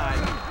left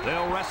side.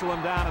 They'll wrestle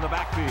him down in the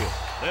backfield.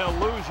 They'll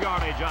lose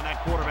yardage on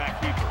that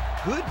quarterback keeper.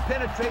 Good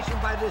penetration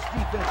by this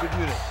defensive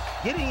unit,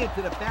 getting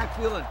into the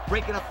backfield and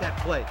breaking up that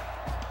play.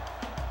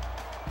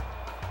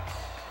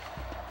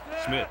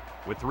 Smith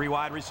with 3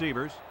 wide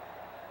receivers.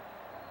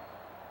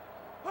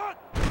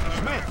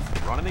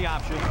 Smith running the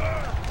option.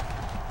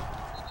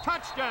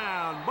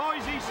 Touchdown,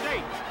 Boise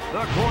State.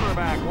 The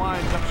quarterback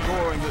winds up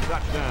scoring the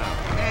touchdown.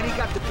 And he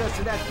got the best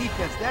of that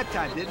defense that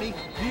time, didn't he?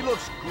 He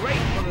looks great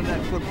running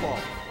that football.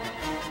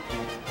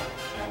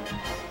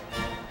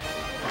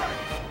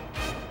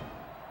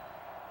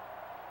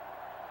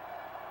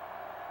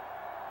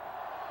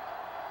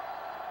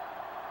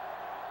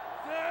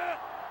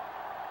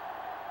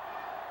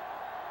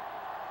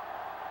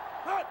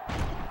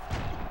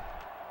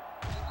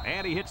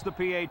 And he hits the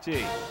PAT.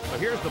 But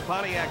here's the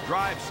Pontiac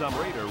drive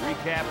summary to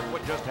recap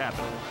what just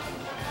happened.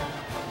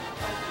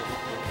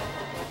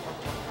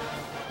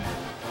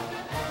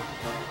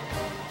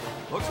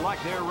 Looks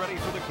like they're ready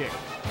for the kick.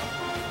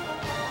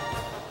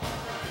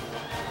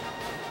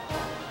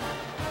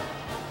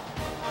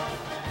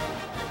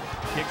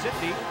 Kicks it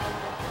deep.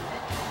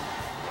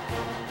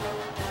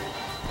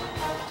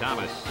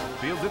 Thomas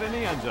fields it in the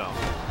end zone.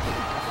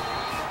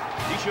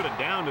 He should have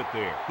downed it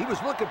there. He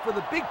was looking for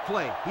the big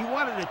play. He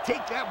wanted to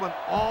take that one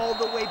all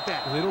the way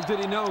back. Little did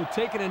he know,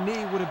 taking a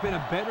knee would have been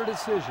a better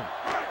decision.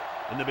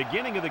 In the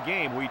beginning of the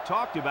game, we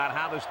talked about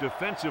how this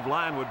defensive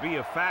line would be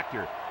a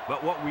factor.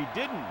 But what we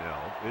didn't know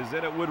is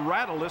that it would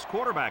rattle this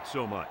quarterback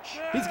so much.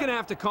 He's going to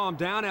have to calm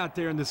down out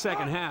there in the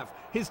second half.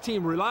 His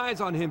team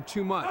relies on him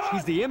too much.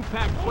 He's the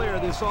impact player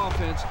of this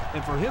offense,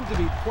 and for him to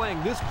be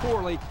playing this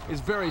poorly is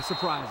very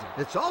surprising.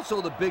 It's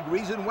also the big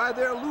reason why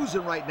they're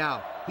losing right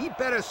now. He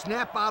better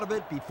snap out of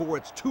it before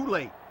it's too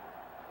late.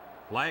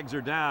 Flags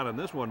are down, and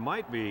this one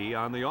might be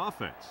on the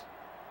offense.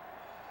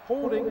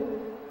 Holding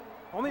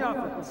on the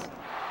offense.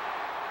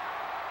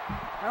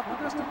 Half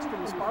the distance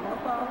from the spot of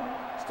the foul.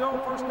 Still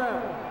first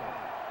down.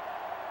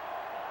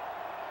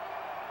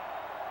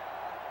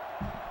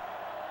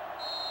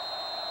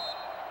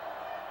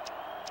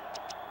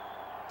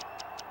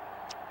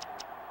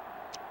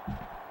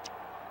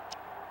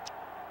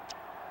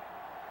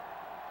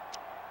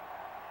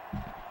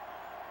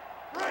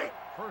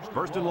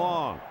 First and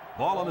long.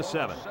 Ball on the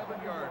 7.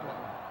 7-yard line.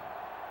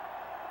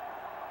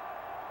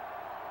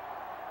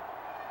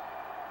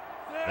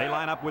 They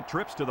line up with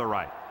trips to the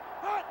right.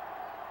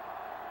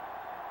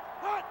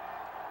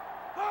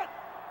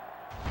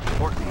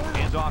 Horton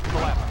hands off to the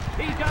left.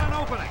 He's got an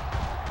opening.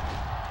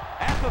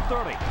 At the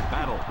 30,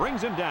 Battle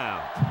brings him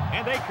down.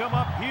 And they come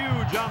up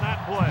huge on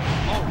that play.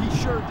 Oh, he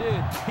sure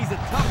did. He's a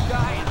tough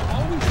guy and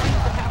always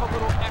likes to have a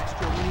little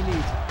extra when he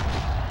needs it.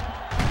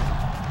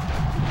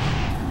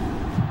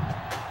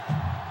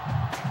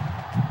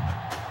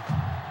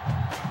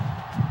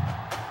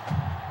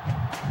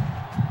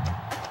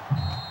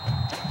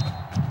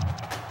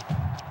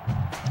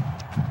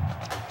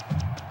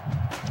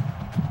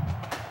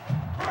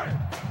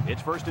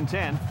 It's first and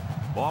 10.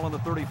 Ball on the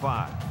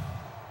 35.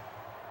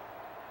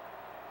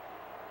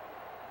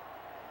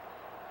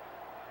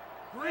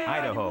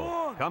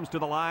 Idaho comes to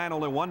the line,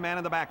 only one man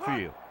in the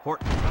backfield.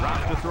 Horton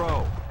drops to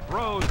throw.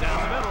 Throws down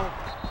the middle.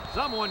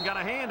 Someone got a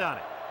hand on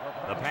it.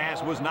 The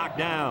pass was knocked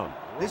down.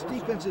 This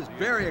defense is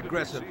very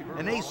aggressive,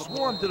 and they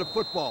swarm to the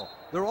football.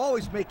 They're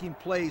always making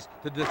plays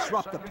to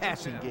disrupt the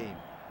passing game.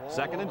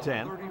 Second and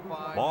 10.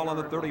 Ball on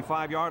the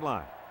 35-yard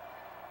line.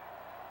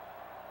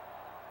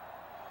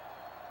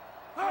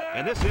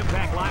 And this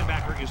impact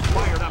linebacker is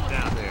fired up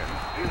down there.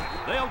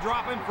 They'll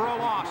drop him for a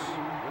loss.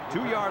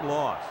 2-yard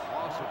loss.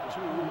 Loss of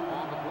 2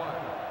 on the play.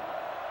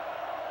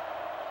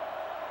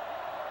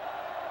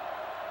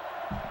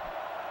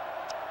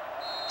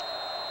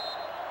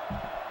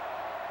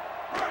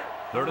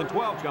 Third and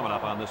 12 coming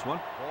up on this one.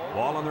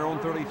 Ball on their own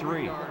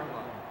 33.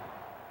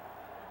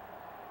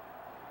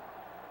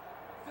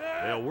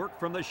 They'll work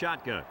from the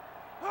shotgun.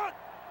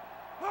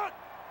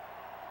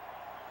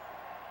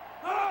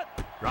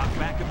 Drops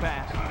back to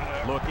pass.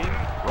 Looking.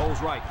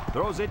 Rolls right.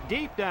 Throws it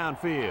deep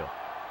downfield.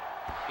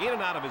 In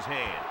and out of his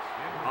hands.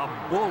 A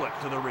bullet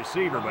to the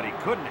receiver, but he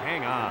couldn't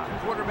hang on. The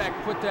quarterback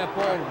put that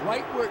ball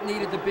right where it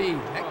needed to be.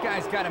 That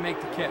guy's got to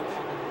make the catch.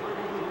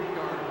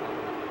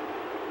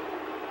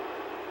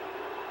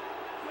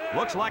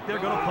 Looks like they're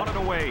going to punt it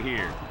away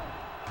here.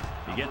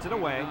 He gets it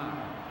away.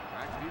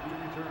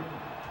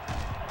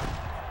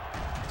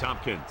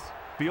 Tompkins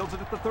fields it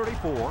at the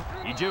 34.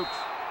 He jukes.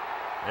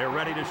 They're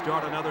ready to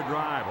start another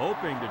drive,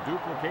 hoping to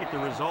duplicate the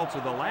results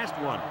of the last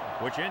one,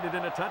 which ended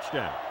in a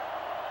touchdown.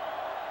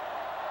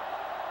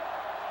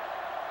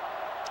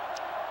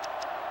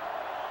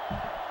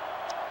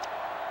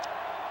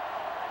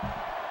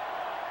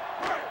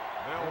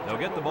 They'll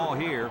get the ball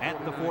here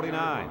at the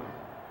 49.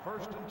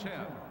 First and 10.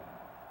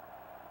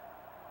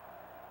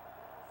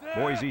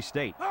 Boise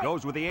State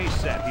goes with the ace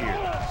set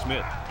here.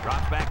 Smith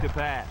drops back to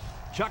pass.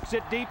 Chucks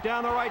it deep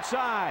down the right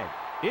side.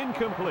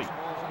 Incomplete.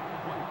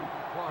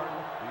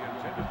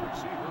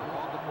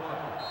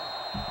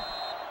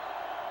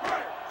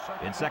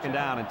 It's second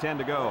down and 10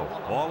 to go.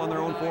 Ball on their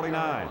own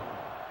 49.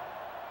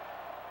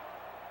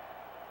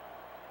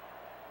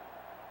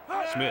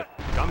 Smith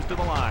comes to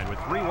the line with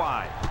 3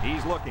 wide.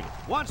 He's looking.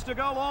 Wants to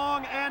go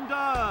long and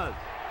does.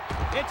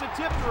 It's a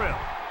tip drill.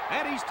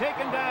 And he's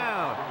taken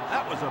down.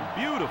 That was a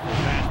beautiful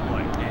pass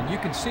play. And you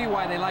can see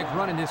why they like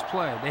running this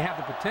play. They have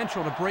the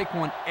potential to break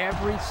one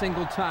every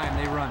single time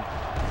they run it.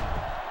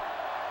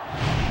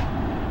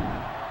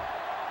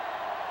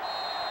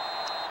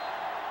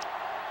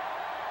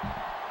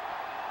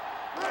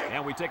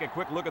 And we take a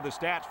quick look at the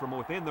stats from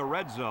within the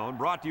red zone,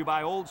 brought to you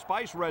by Old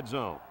Spice Red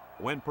Zone,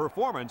 when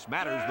performance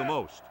matters the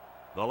most.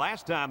 The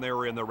last time they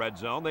were in the red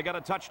zone, they got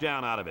a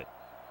touchdown out of it.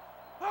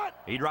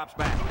 He drops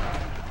back.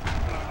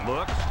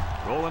 Looks.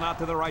 Rolling out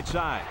to the right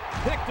side.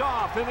 Picked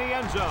off in the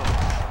end zone.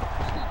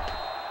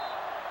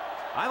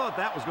 I thought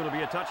that was going to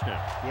be a touchdown.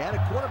 Yeah, the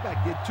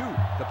quarterback did too.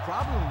 The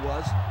problem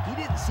was he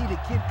didn't see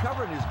the kid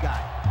covering his guy.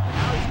 And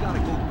now he's got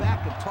to go back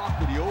and talk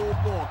to the old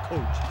ball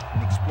coach and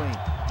explain,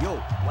 yo,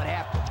 what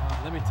happened?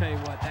 Let me tell you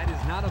what, that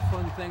is not a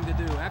fun thing to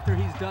do. After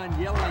he's done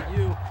yelling at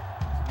you,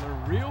 learn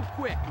real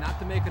quick not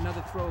to make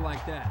another throw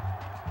like that.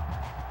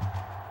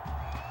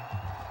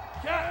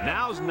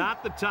 Now's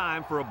not the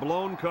time for a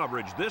blown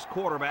coverage. This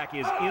quarterback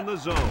is in the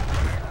zone.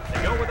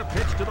 They go with a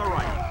pitch to the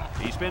right.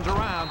 He spins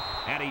around,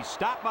 and he's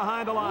stopped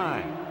behind the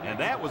line. And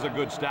that was a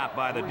good stop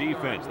by the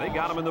defense. They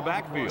got him in the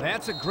backfield.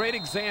 That's a great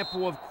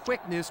example of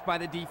quickness by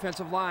the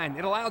defensive line.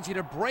 It allows you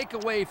to break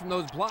away from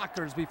those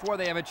blockers before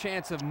they have a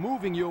chance of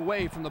moving you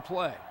away from the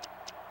play.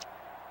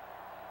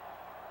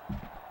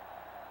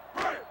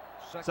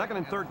 Second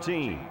and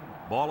 13.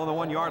 Ball on the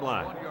 1-yard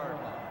line.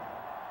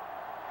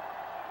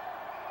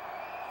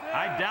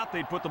 I doubt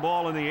they'd put the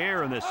ball in the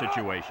air in this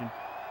situation.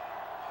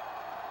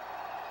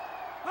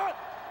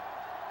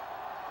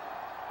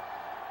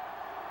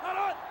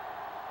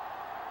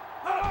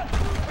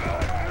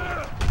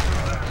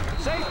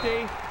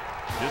 Safety.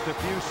 Just a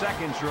few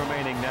seconds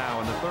remaining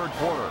now in the third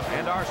quarter.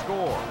 And our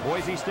score,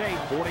 Boise State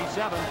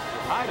 47,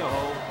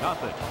 Idaho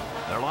nothing.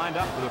 They're lined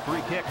up for the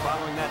free kick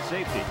following that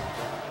safety.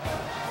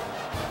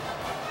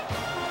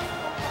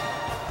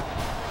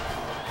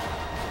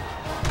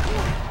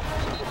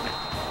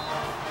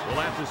 We'll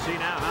have to see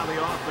now how the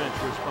offense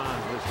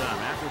responds this time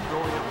after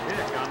throwing a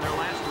pick on their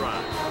last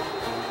drive.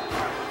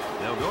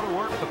 They'll They'll go to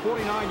work at the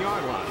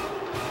 49-yard line.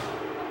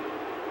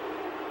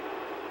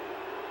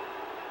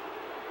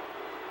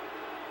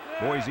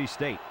 Boise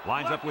State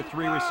lines up with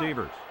 3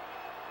 receivers.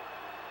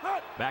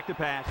 Back to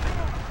pass.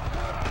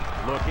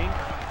 Looking.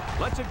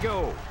 Lets it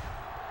go.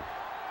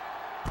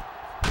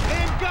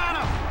 And got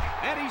him!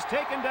 And he's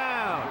taken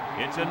down.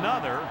 It's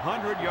another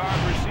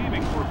 100-yard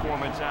receiving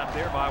performance out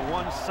there by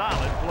one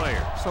solid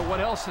player. So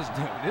what else is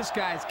new? This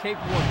guy's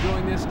capable of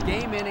doing this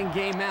game in and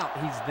game out.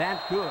 He's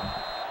that good.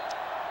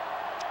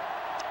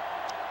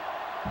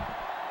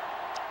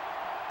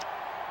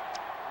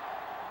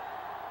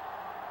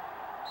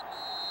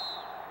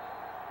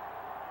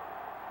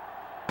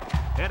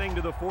 Heading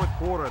to the 4th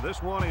quarter,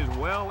 this one is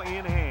well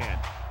in hand.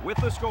 With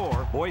the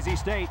score, Boise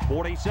State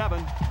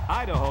 47,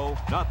 Idaho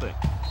nothing.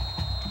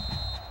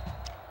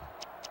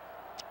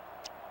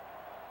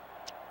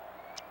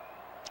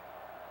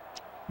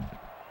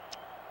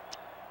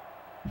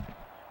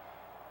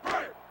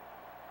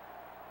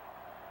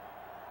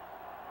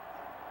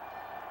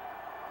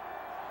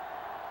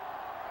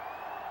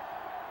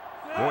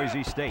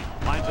 Boise State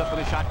lines up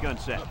with a shotgun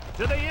set.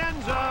 To the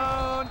end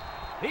zone.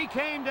 He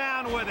came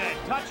down with it.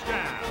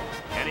 Touchdown.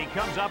 And he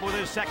comes up with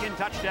his 2nd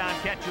touchdown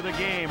catch of the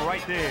game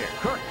right there.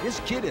 Kirk,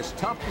 this kid is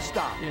tough to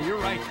stop. Yeah, you're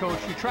right, Coach.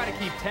 You try to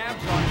keep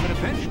tabs on him, but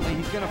eventually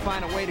he's going to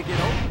find a way to get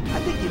open. I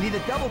think you need to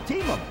double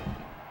team him.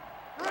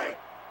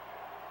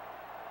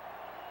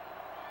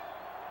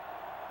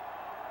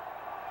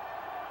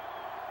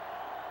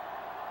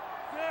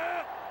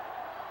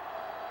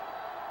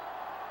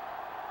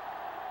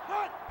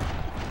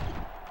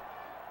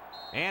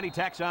 And he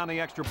tacks on the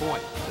extra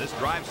point. This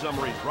drive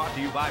summary is brought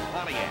to you by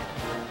Pontiac.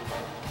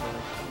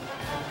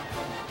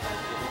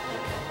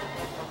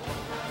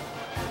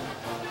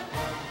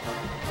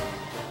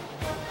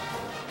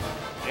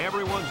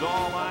 Everyone's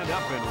all lined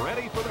up and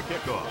ready for the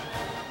kickoff.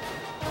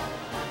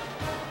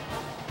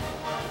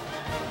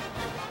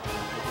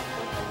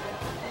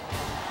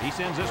 He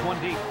sends this one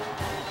deep.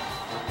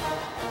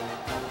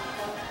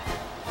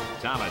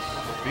 Thomas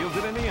fields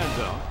it in the end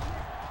zone.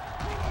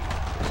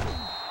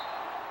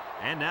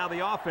 And now the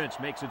offense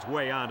makes its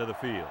way onto the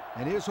field.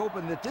 And here's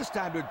hoping that this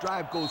time their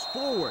drive goes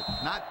forward,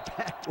 not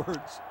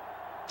backwards.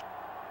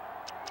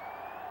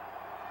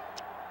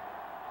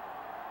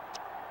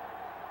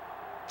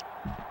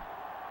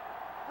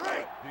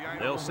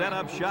 They'll set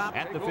up shop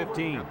at the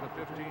 15. At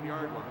the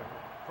 15-yard line.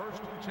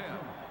 1st and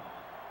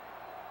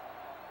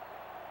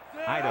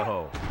 10.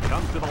 Idaho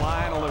comes to the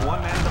line, only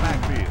one man in the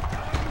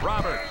backfield.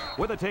 Roberts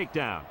with a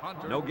takedown.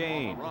 Hunter No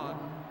gain. on the run.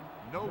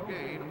 No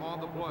gain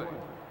on the play.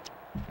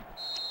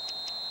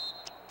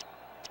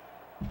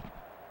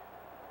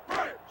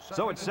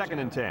 So it's 2nd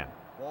and 10.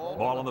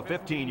 Ball on the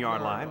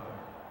 15-yard line.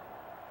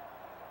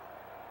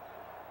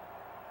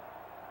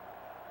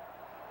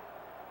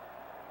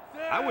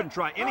 I wouldn't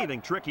try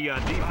anything tricky on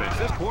defense.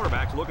 This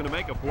quarterback's looking to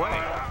make a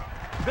play.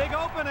 Big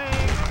opening.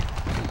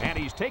 And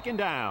he's taken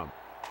down.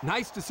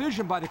 Nice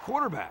decision by the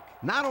quarterback.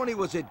 Not only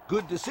was it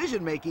good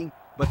decision-making,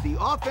 but the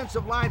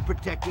offensive line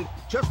protected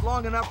just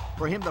long enough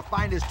for him to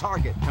find his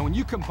target. And when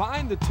you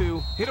combine the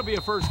two, it'll be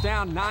a first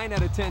down 9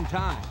 out of 10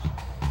 times.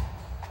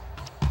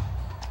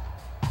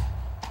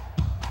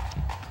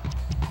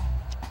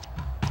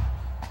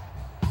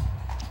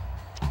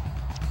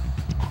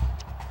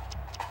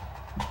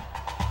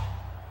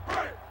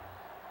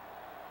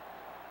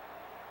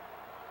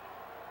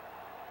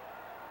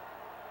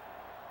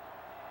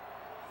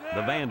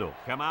 The Vandals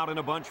come out in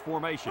a bunch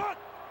formation.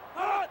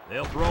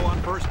 They'll throw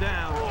on 1st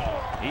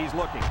down. He's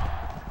looking.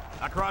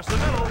 Across the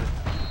middle.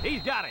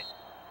 He's got it.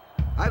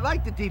 I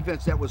like the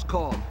defense that was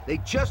called. They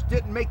just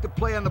didn't make the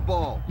play on the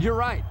ball. You're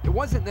right. It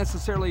wasn't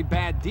necessarily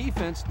bad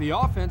defense. The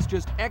offense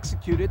just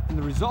executed, and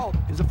the result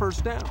is a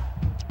first down.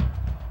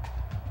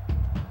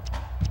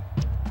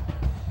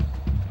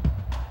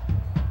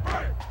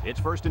 It's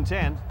 1st and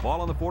 10.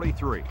 Ball on the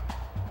 43.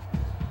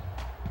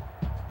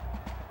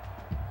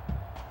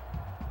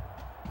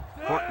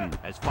 Horton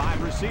has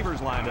 5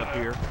 receivers lined up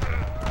here.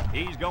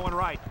 He's going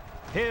right.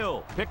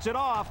 Hill picks it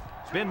off.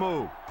 Spin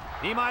move.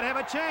 He might have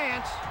a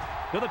chance.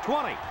 To the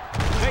 20.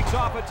 Takes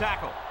off a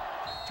tackle.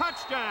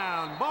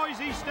 Touchdown,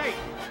 Boise State.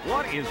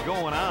 What is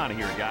going on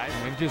here, guys?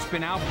 They've just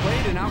been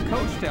outplayed and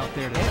outcoached out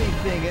there today.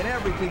 Anything and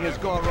everything has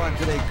gone wrong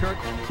today, Kirk.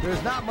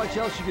 There's not much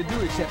else you can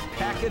do except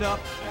pack it up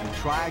and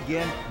try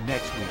again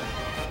next week.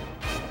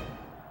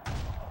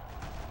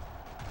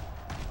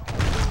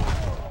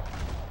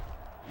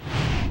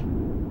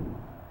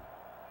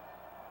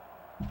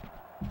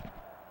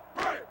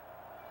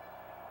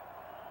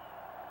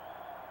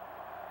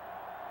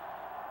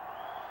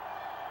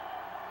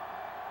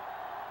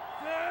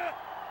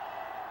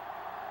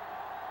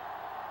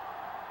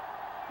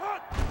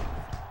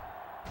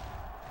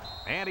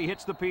 And he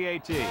hits the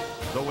PAT.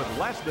 So with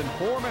less than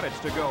 4 minutes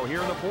to go here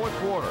in the 4th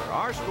quarter,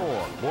 our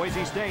score,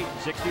 Boise State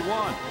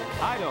 61,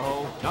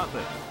 Idaho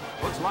nothing.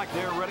 Looks like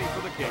they're ready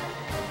for the kick.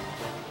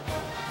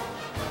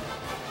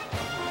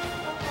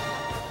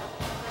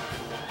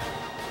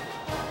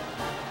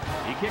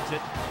 He kicks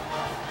it.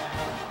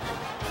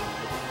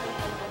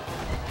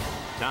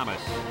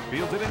 Thomas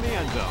fields it in the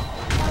end zone.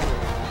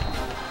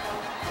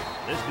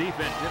 This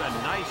defense did a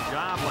nice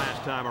job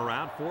last time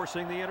around,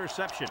 forcing the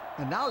interception.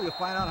 And now you'll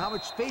find out how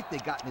much faith they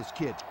got in this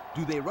kid.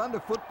 Do they run the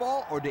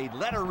football or they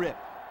let her rip?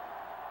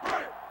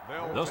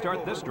 They'll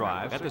start this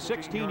drive at the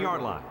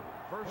 16-yard line.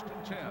 1st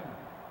and 10.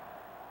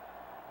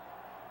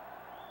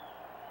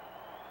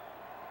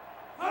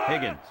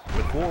 Higgins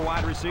with 4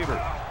 wide receivers.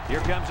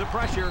 Here comes the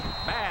pressure.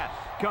 Bass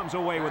comes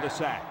away with a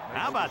sack.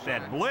 How about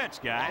that blitz,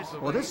 guys?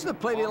 Well, this is the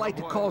play they like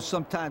to call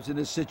sometimes in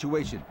this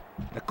situation.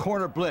 The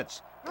corner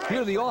blitz.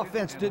 Here, the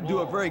offense didn't do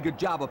a very good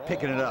job of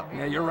picking it up.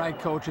 Yeah, you're right,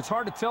 Coach. It's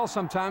hard to tell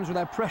sometimes where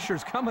that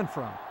pressure's coming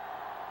from.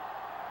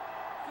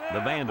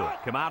 The Vandals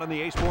come out in the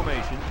ace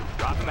formation,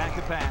 drops back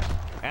to pass,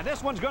 and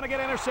this one's going to get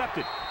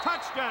intercepted.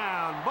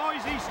 Touchdown,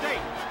 Boise State.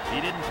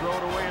 He didn't throw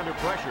it away under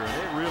pressure,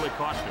 and it really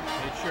cost him.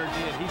 It sure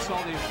did. He saw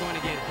that he was going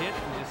to get hit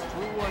and just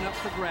threw one up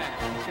for grabs.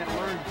 He's got to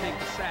learn to take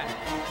the sack.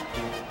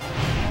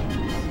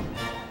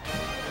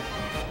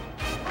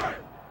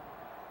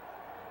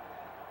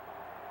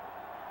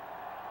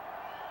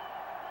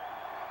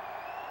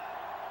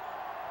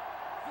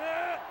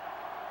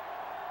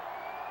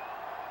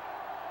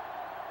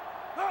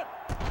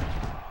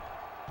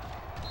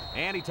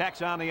 And he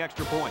tacks on the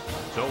extra point.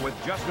 So with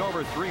just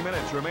over 3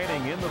 minutes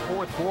remaining in the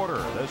 4th quarter,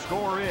 the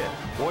score is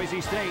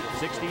Boise State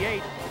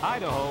 68,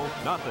 Idaho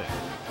nothing.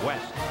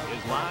 West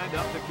is lined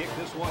up to kick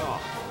this one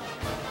off.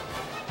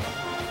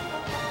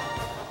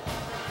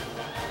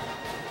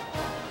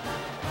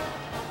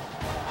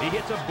 He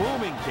hits a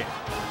booming kick.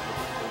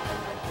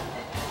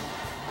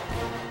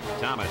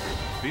 Thomas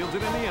fields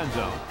it in the end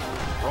zone.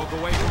 Broke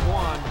away from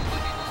one.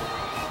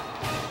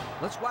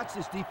 Let's watch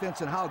this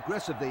defense and how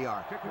aggressive they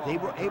are. They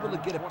were able to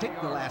get a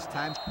pick the last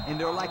time, and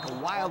they're like a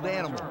wild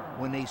animal.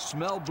 When they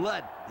smell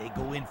blood, they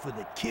go in for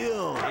the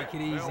kill. Take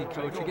it easy,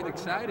 Coach. You get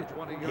excited.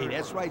 Hey,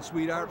 that's right,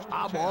 sweetheart.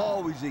 I'm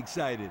always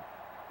excited.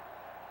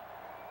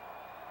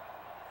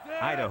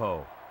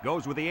 Idaho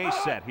goes with the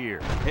ace set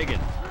here.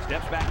 Higgins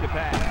steps back to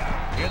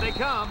pass. Here they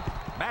come.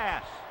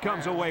 Bass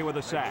comes away with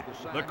a sack.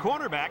 The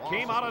cornerback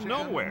came out of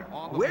nowhere.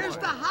 Where's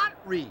the hot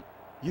read?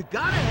 You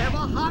gotta have a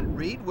hot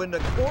read when the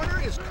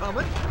corner is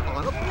coming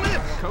on a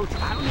blitz. Coach,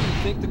 I don't even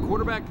think the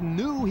quarterback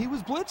knew he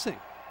was blitzing.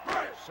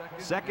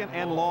 2nd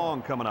and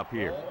long coming up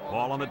here.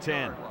 Ball on the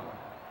 10.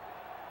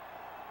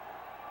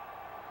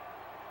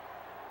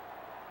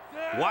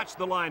 Watch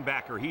the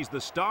linebacker. He's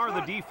the star of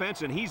the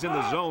defense, and he's in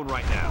the zone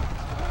right now.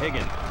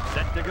 Higgins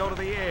set to go to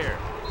the air.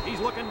 He's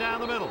looking down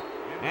the middle,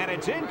 and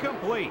it's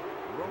incomplete.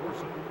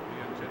 Roberson,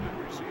 the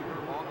intended receiver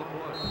on the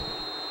play.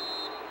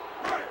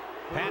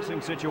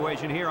 Passing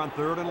situation here on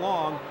 3rd and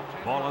long.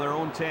 Ball on their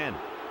own 10.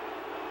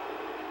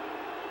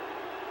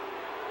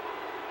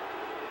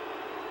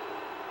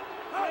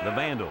 The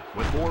Vandals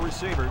with 4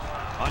 receivers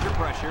under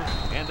pressure,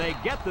 and they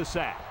get the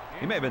sack.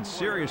 He may have been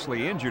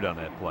seriously injured on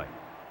that play.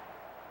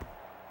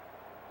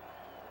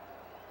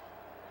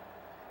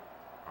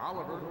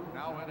 Oliver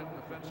now in a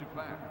defensive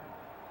back.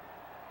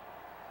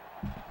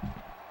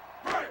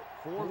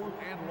 4th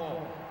and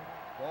long.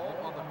 Ball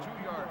on the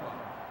 2-yard line.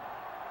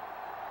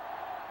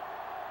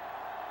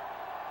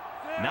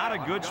 Not a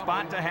good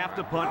spot to have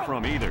to punt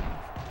from either.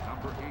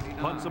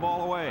 Punts the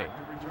ball away.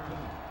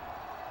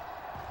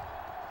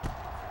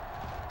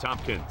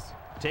 Tompkins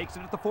takes it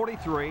at the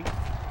 43.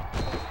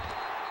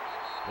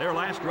 Their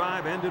last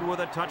drive ended with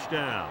a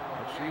touchdown.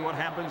 Let's see what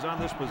happens on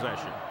this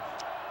possession.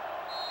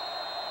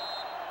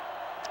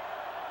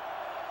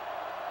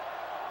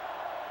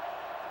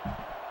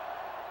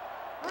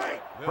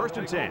 First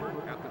and 10.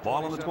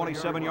 Ball on the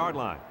 27-yard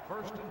line.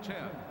 1st and 10.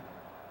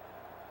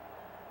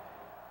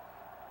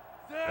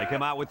 They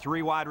come out with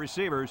 3 wide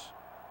receivers.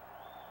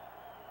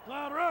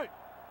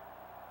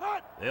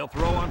 They'll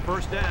throw on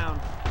 1st down.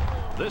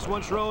 This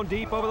one's thrown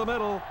deep over the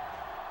middle.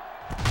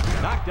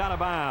 Knocked out of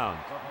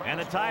bounds. And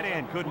the tight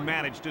end couldn't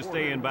manage to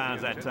stay in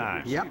bounds that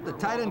time. Yep, the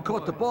tight end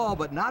caught the ball,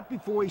 but not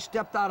before he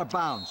stepped out of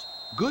bounds.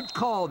 Good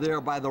call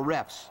there by the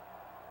refs.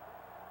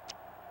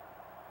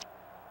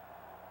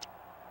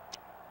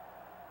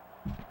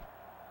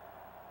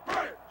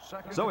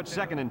 So it's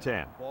 2nd and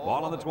 10.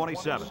 Ball on the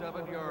 27.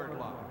 27-yard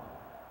line.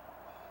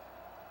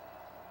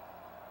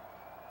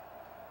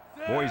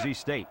 Boise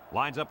State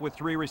lines up with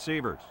 3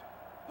 receivers.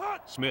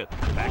 Smith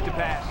back to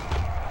pass.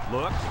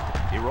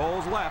 Looks. He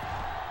rolls left.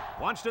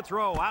 Wants to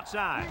throw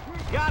outside.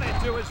 Got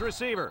it to his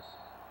receiver.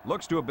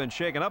 Looks to have been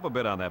shaken up a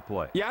bit on that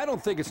play. Yeah, I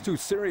don't think it's too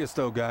serious,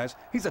 though, guys.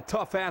 He's a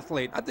tough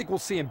athlete. I think we'll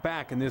see him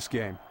back in this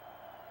game.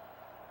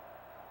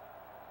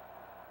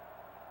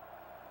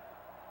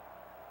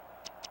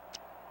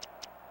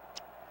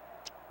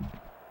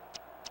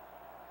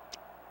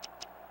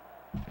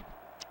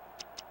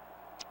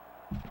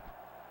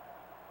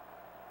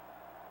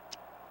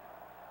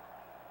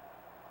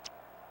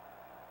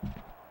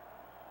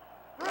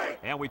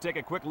 And we take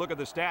a quick look at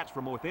the stats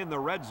from within the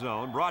red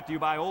zone, brought to you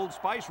by Old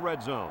Spice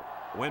Red Zone,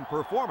 when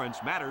performance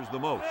matters the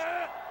most.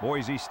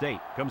 Boise State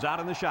comes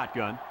out in the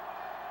shotgun.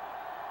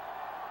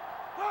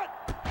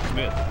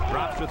 Smith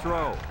drops to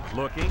throw.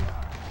 Looking.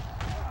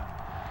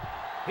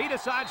 He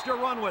decides to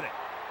run with it.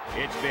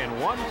 It's been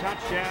one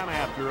touchdown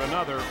after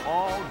another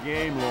all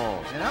game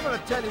long. And I'm going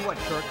to tell you what,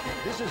 Kirk,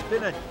 this has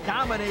been a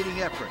dominating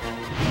effort.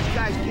 These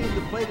guys came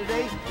to play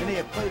today, and they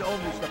have played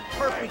almost a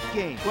perfect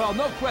game. Well,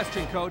 no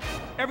question, Coach.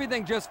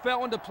 Everything just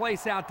fell into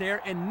place out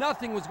there, and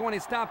nothing was going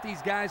to stop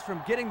these guys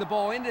from getting the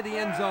ball into the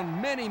end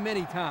zone many,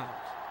 many times.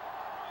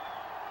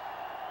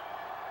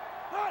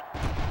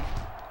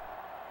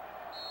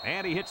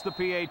 And he hits the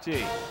PAT.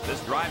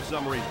 This drive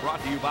summary is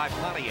brought to you by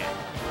Pontiac.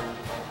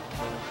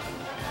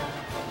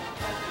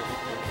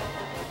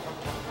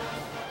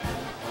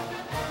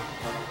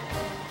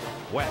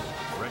 West,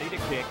 ready to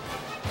kick.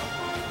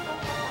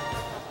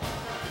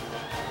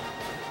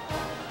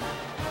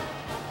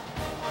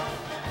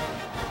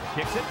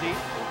 Kicks it deep.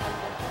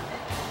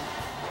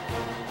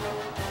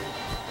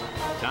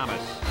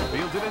 Thomas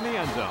fields it in the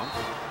end zone.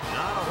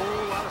 Not a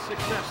whole lot of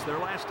success their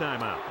last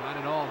time out. Not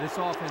at all. This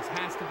offense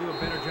has to do a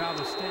better job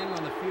of staying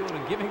on the field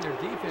and giving their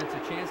defense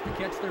a chance to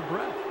catch their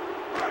breath.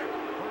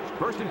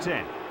 First and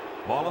 10.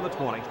 Ball on the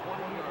 20.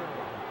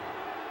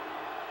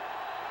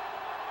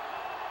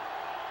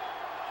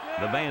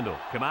 The Vandal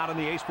come out in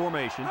the ace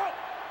formation.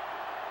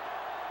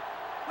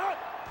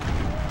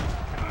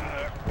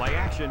 Play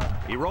action.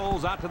 He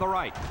rolls out to the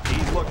right.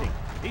 He's looking.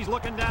 He's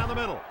looking down the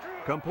middle.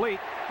 Complete.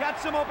 Got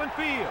some open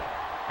field.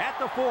 At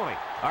the 40.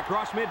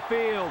 Across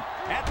midfield.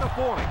 At the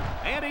 40.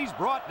 And he's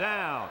brought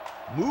down.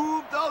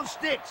 Move those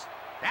sticks.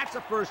 That's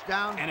a first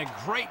down. And a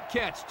great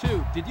catch,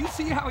 too. Did you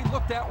see how he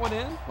looked that one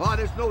in? Oh,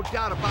 there's no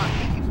doubt about it.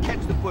 He can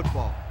catch the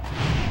football.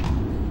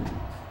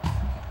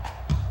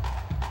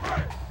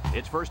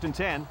 It's first and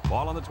 10.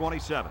 Ball on the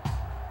 27.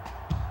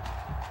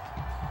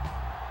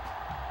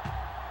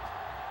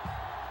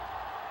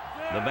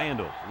 The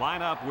Vandals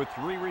line up with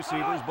 3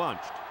 receivers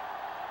bunched.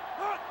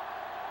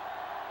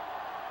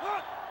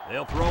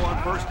 They'll throw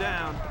on first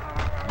down.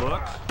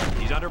 Looks.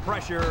 He's under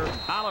pressure.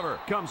 Oliver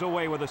comes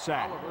away with a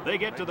sack. They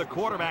get to the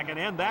quarterback and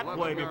end that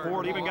play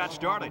before it even got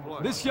started.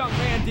 This young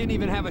man didn't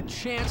even have a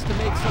chance to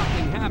make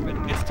something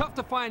happen. It's tough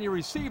to find your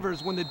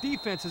receivers when the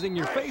defense is in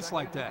your face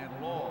like that.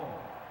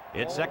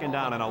 It's second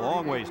down and a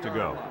long ways to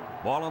go.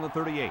 Ball on the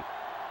 38.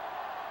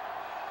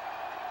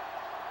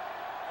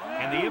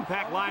 And the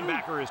impact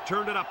linebacker has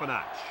turned it up a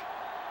notch.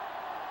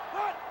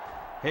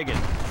 Higgins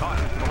caught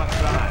it to the left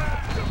side.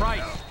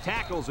 Price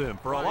tackles him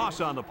for a loss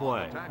on the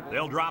play.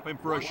 They'll drop him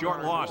for a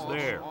short loss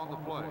there.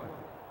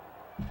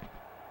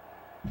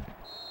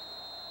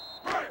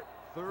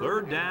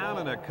 Third down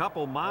and a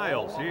couple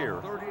miles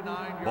here.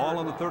 Ball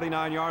on the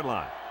 39-yard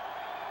line.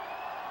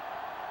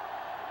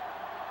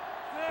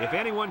 If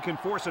anyone can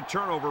force a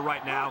turnover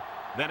right now,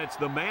 then it's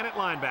the man at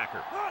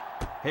linebacker.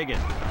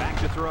 Higgins back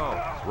to throw.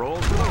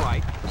 Rolls to the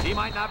right. He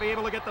might not be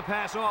able to get the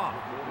pass off.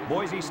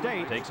 Boise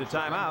State takes a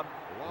timeout.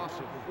 Loss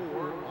of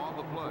 4 on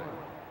the play.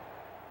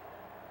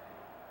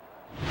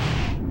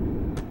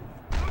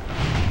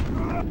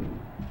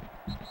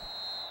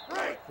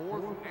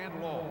 Fourth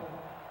and long.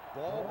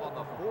 Ball on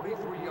the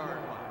 43-yard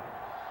line.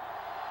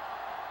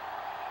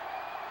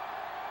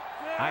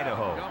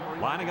 Idaho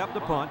lining up the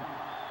punt.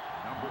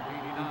 Number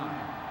 89.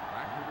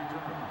 Back to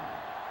return.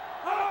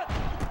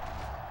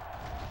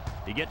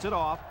 He gets it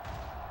off.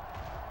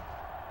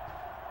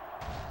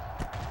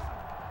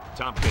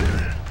 Tompkins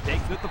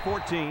takes it at the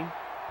 14.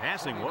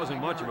 Passing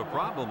wasn't much of a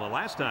problem the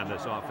last time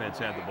this offense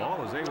had the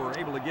ball, as they were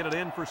able to get it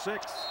in for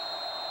 6.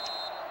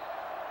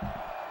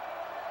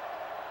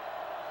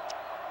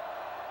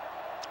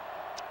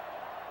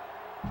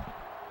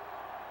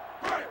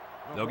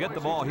 They'll get the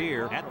ball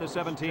here at the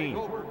 17.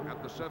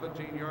 At the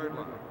 17-yard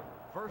line.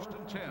 First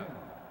and 10.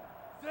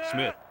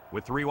 Smith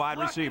with 3 wide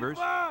receivers.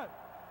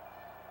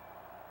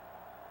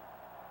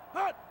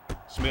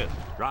 Smith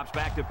drops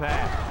back to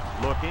pass.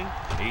 Looking.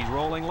 He's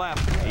rolling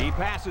left. He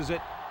passes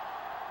it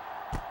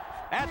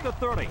at the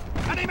 30.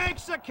 And he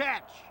makes the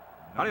catch.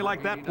 How do you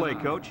like that play,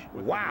 Coach?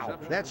 Wow,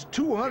 that's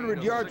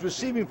 200 yards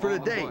receiving for the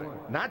day.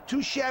 Not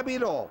too shabby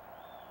at all.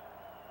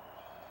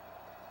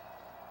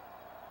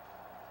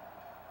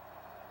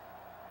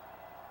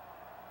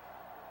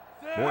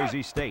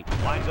 Boise State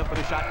lines up in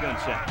a shotgun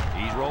set.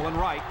 He's rolling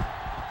right.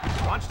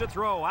 Wants to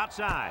throw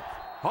outside.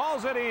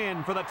 Hauls it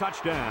in for the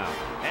touchdown.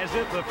 As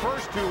if the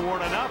first 2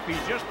 weren't enough, he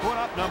just put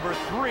up number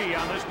 3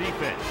 on this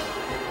defense.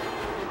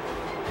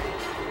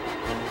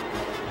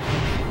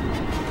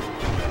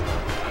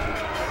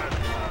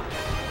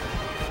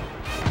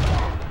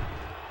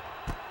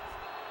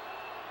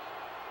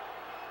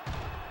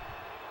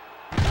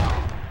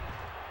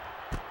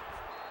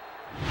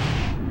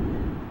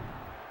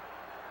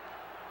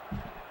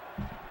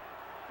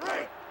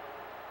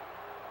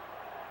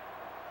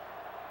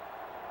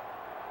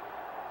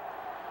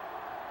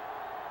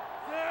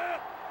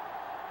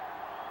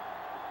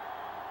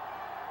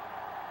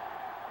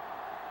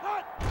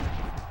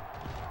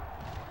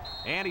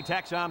 And he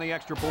tacks on the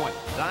extra point.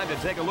 Time to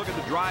take a look at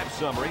the drive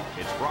summary.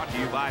 It's brought to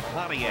you by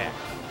Pontiac.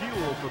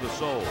 Fuel for the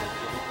soul.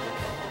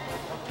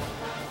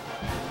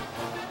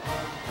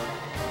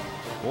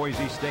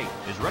 Boise State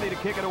is ready to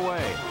kick it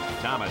away.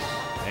 Thomas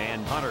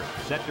and Hunter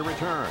set to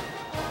return.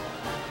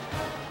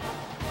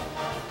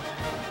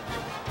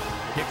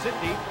 Kicks Gets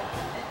it deep.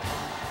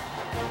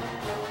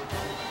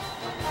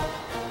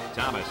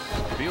 Thomas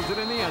fields it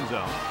in the end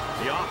zone.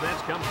 The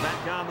offense comes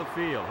back on the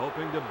field,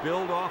 hoping to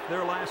build off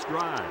their last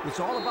drive. It's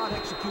all about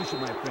execution,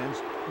 my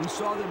friends. We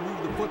saw them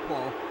move the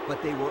football,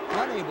 but they were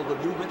unable to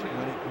move it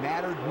when it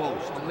mattered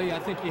most. Well, Lee, I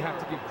think you have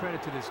to give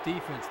credit to this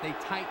defense. They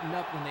tightened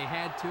up when they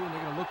had to, and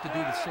they're going to look to do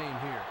the same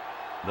here.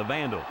 The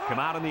Vandal come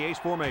out in the ace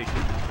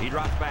formation. He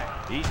drops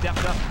back. He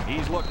steps up.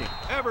 He's looking.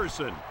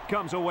 Everson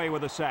comes away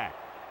with a sack.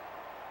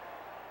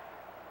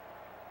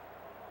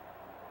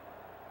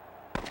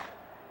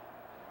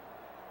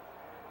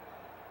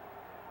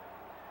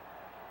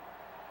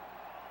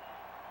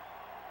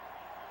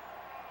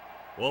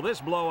 Well,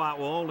 this blowout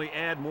will only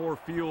add more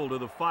fuel to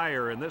the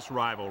fire in this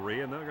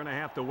rivalry, and they're going to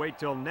have to wait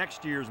till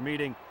next year's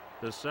meeting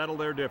to settle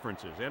their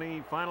differences.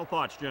 Any final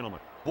thoughts, gentlemen?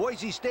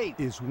 Boise State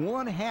is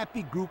one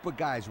happy group of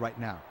guys right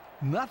now.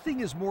 Nothing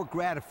is more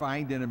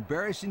gratifying than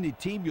embarrassing the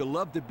team you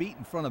love to beat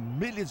in front of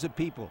millions of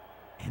people.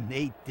 And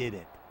they did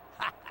it.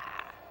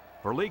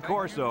 For Lee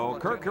Corso,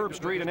 Kirk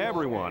Herbstreit, and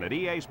everyone at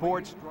EA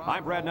Sports,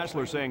 I'm Brad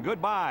Nessler saying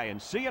goodbye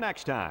and see you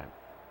next time.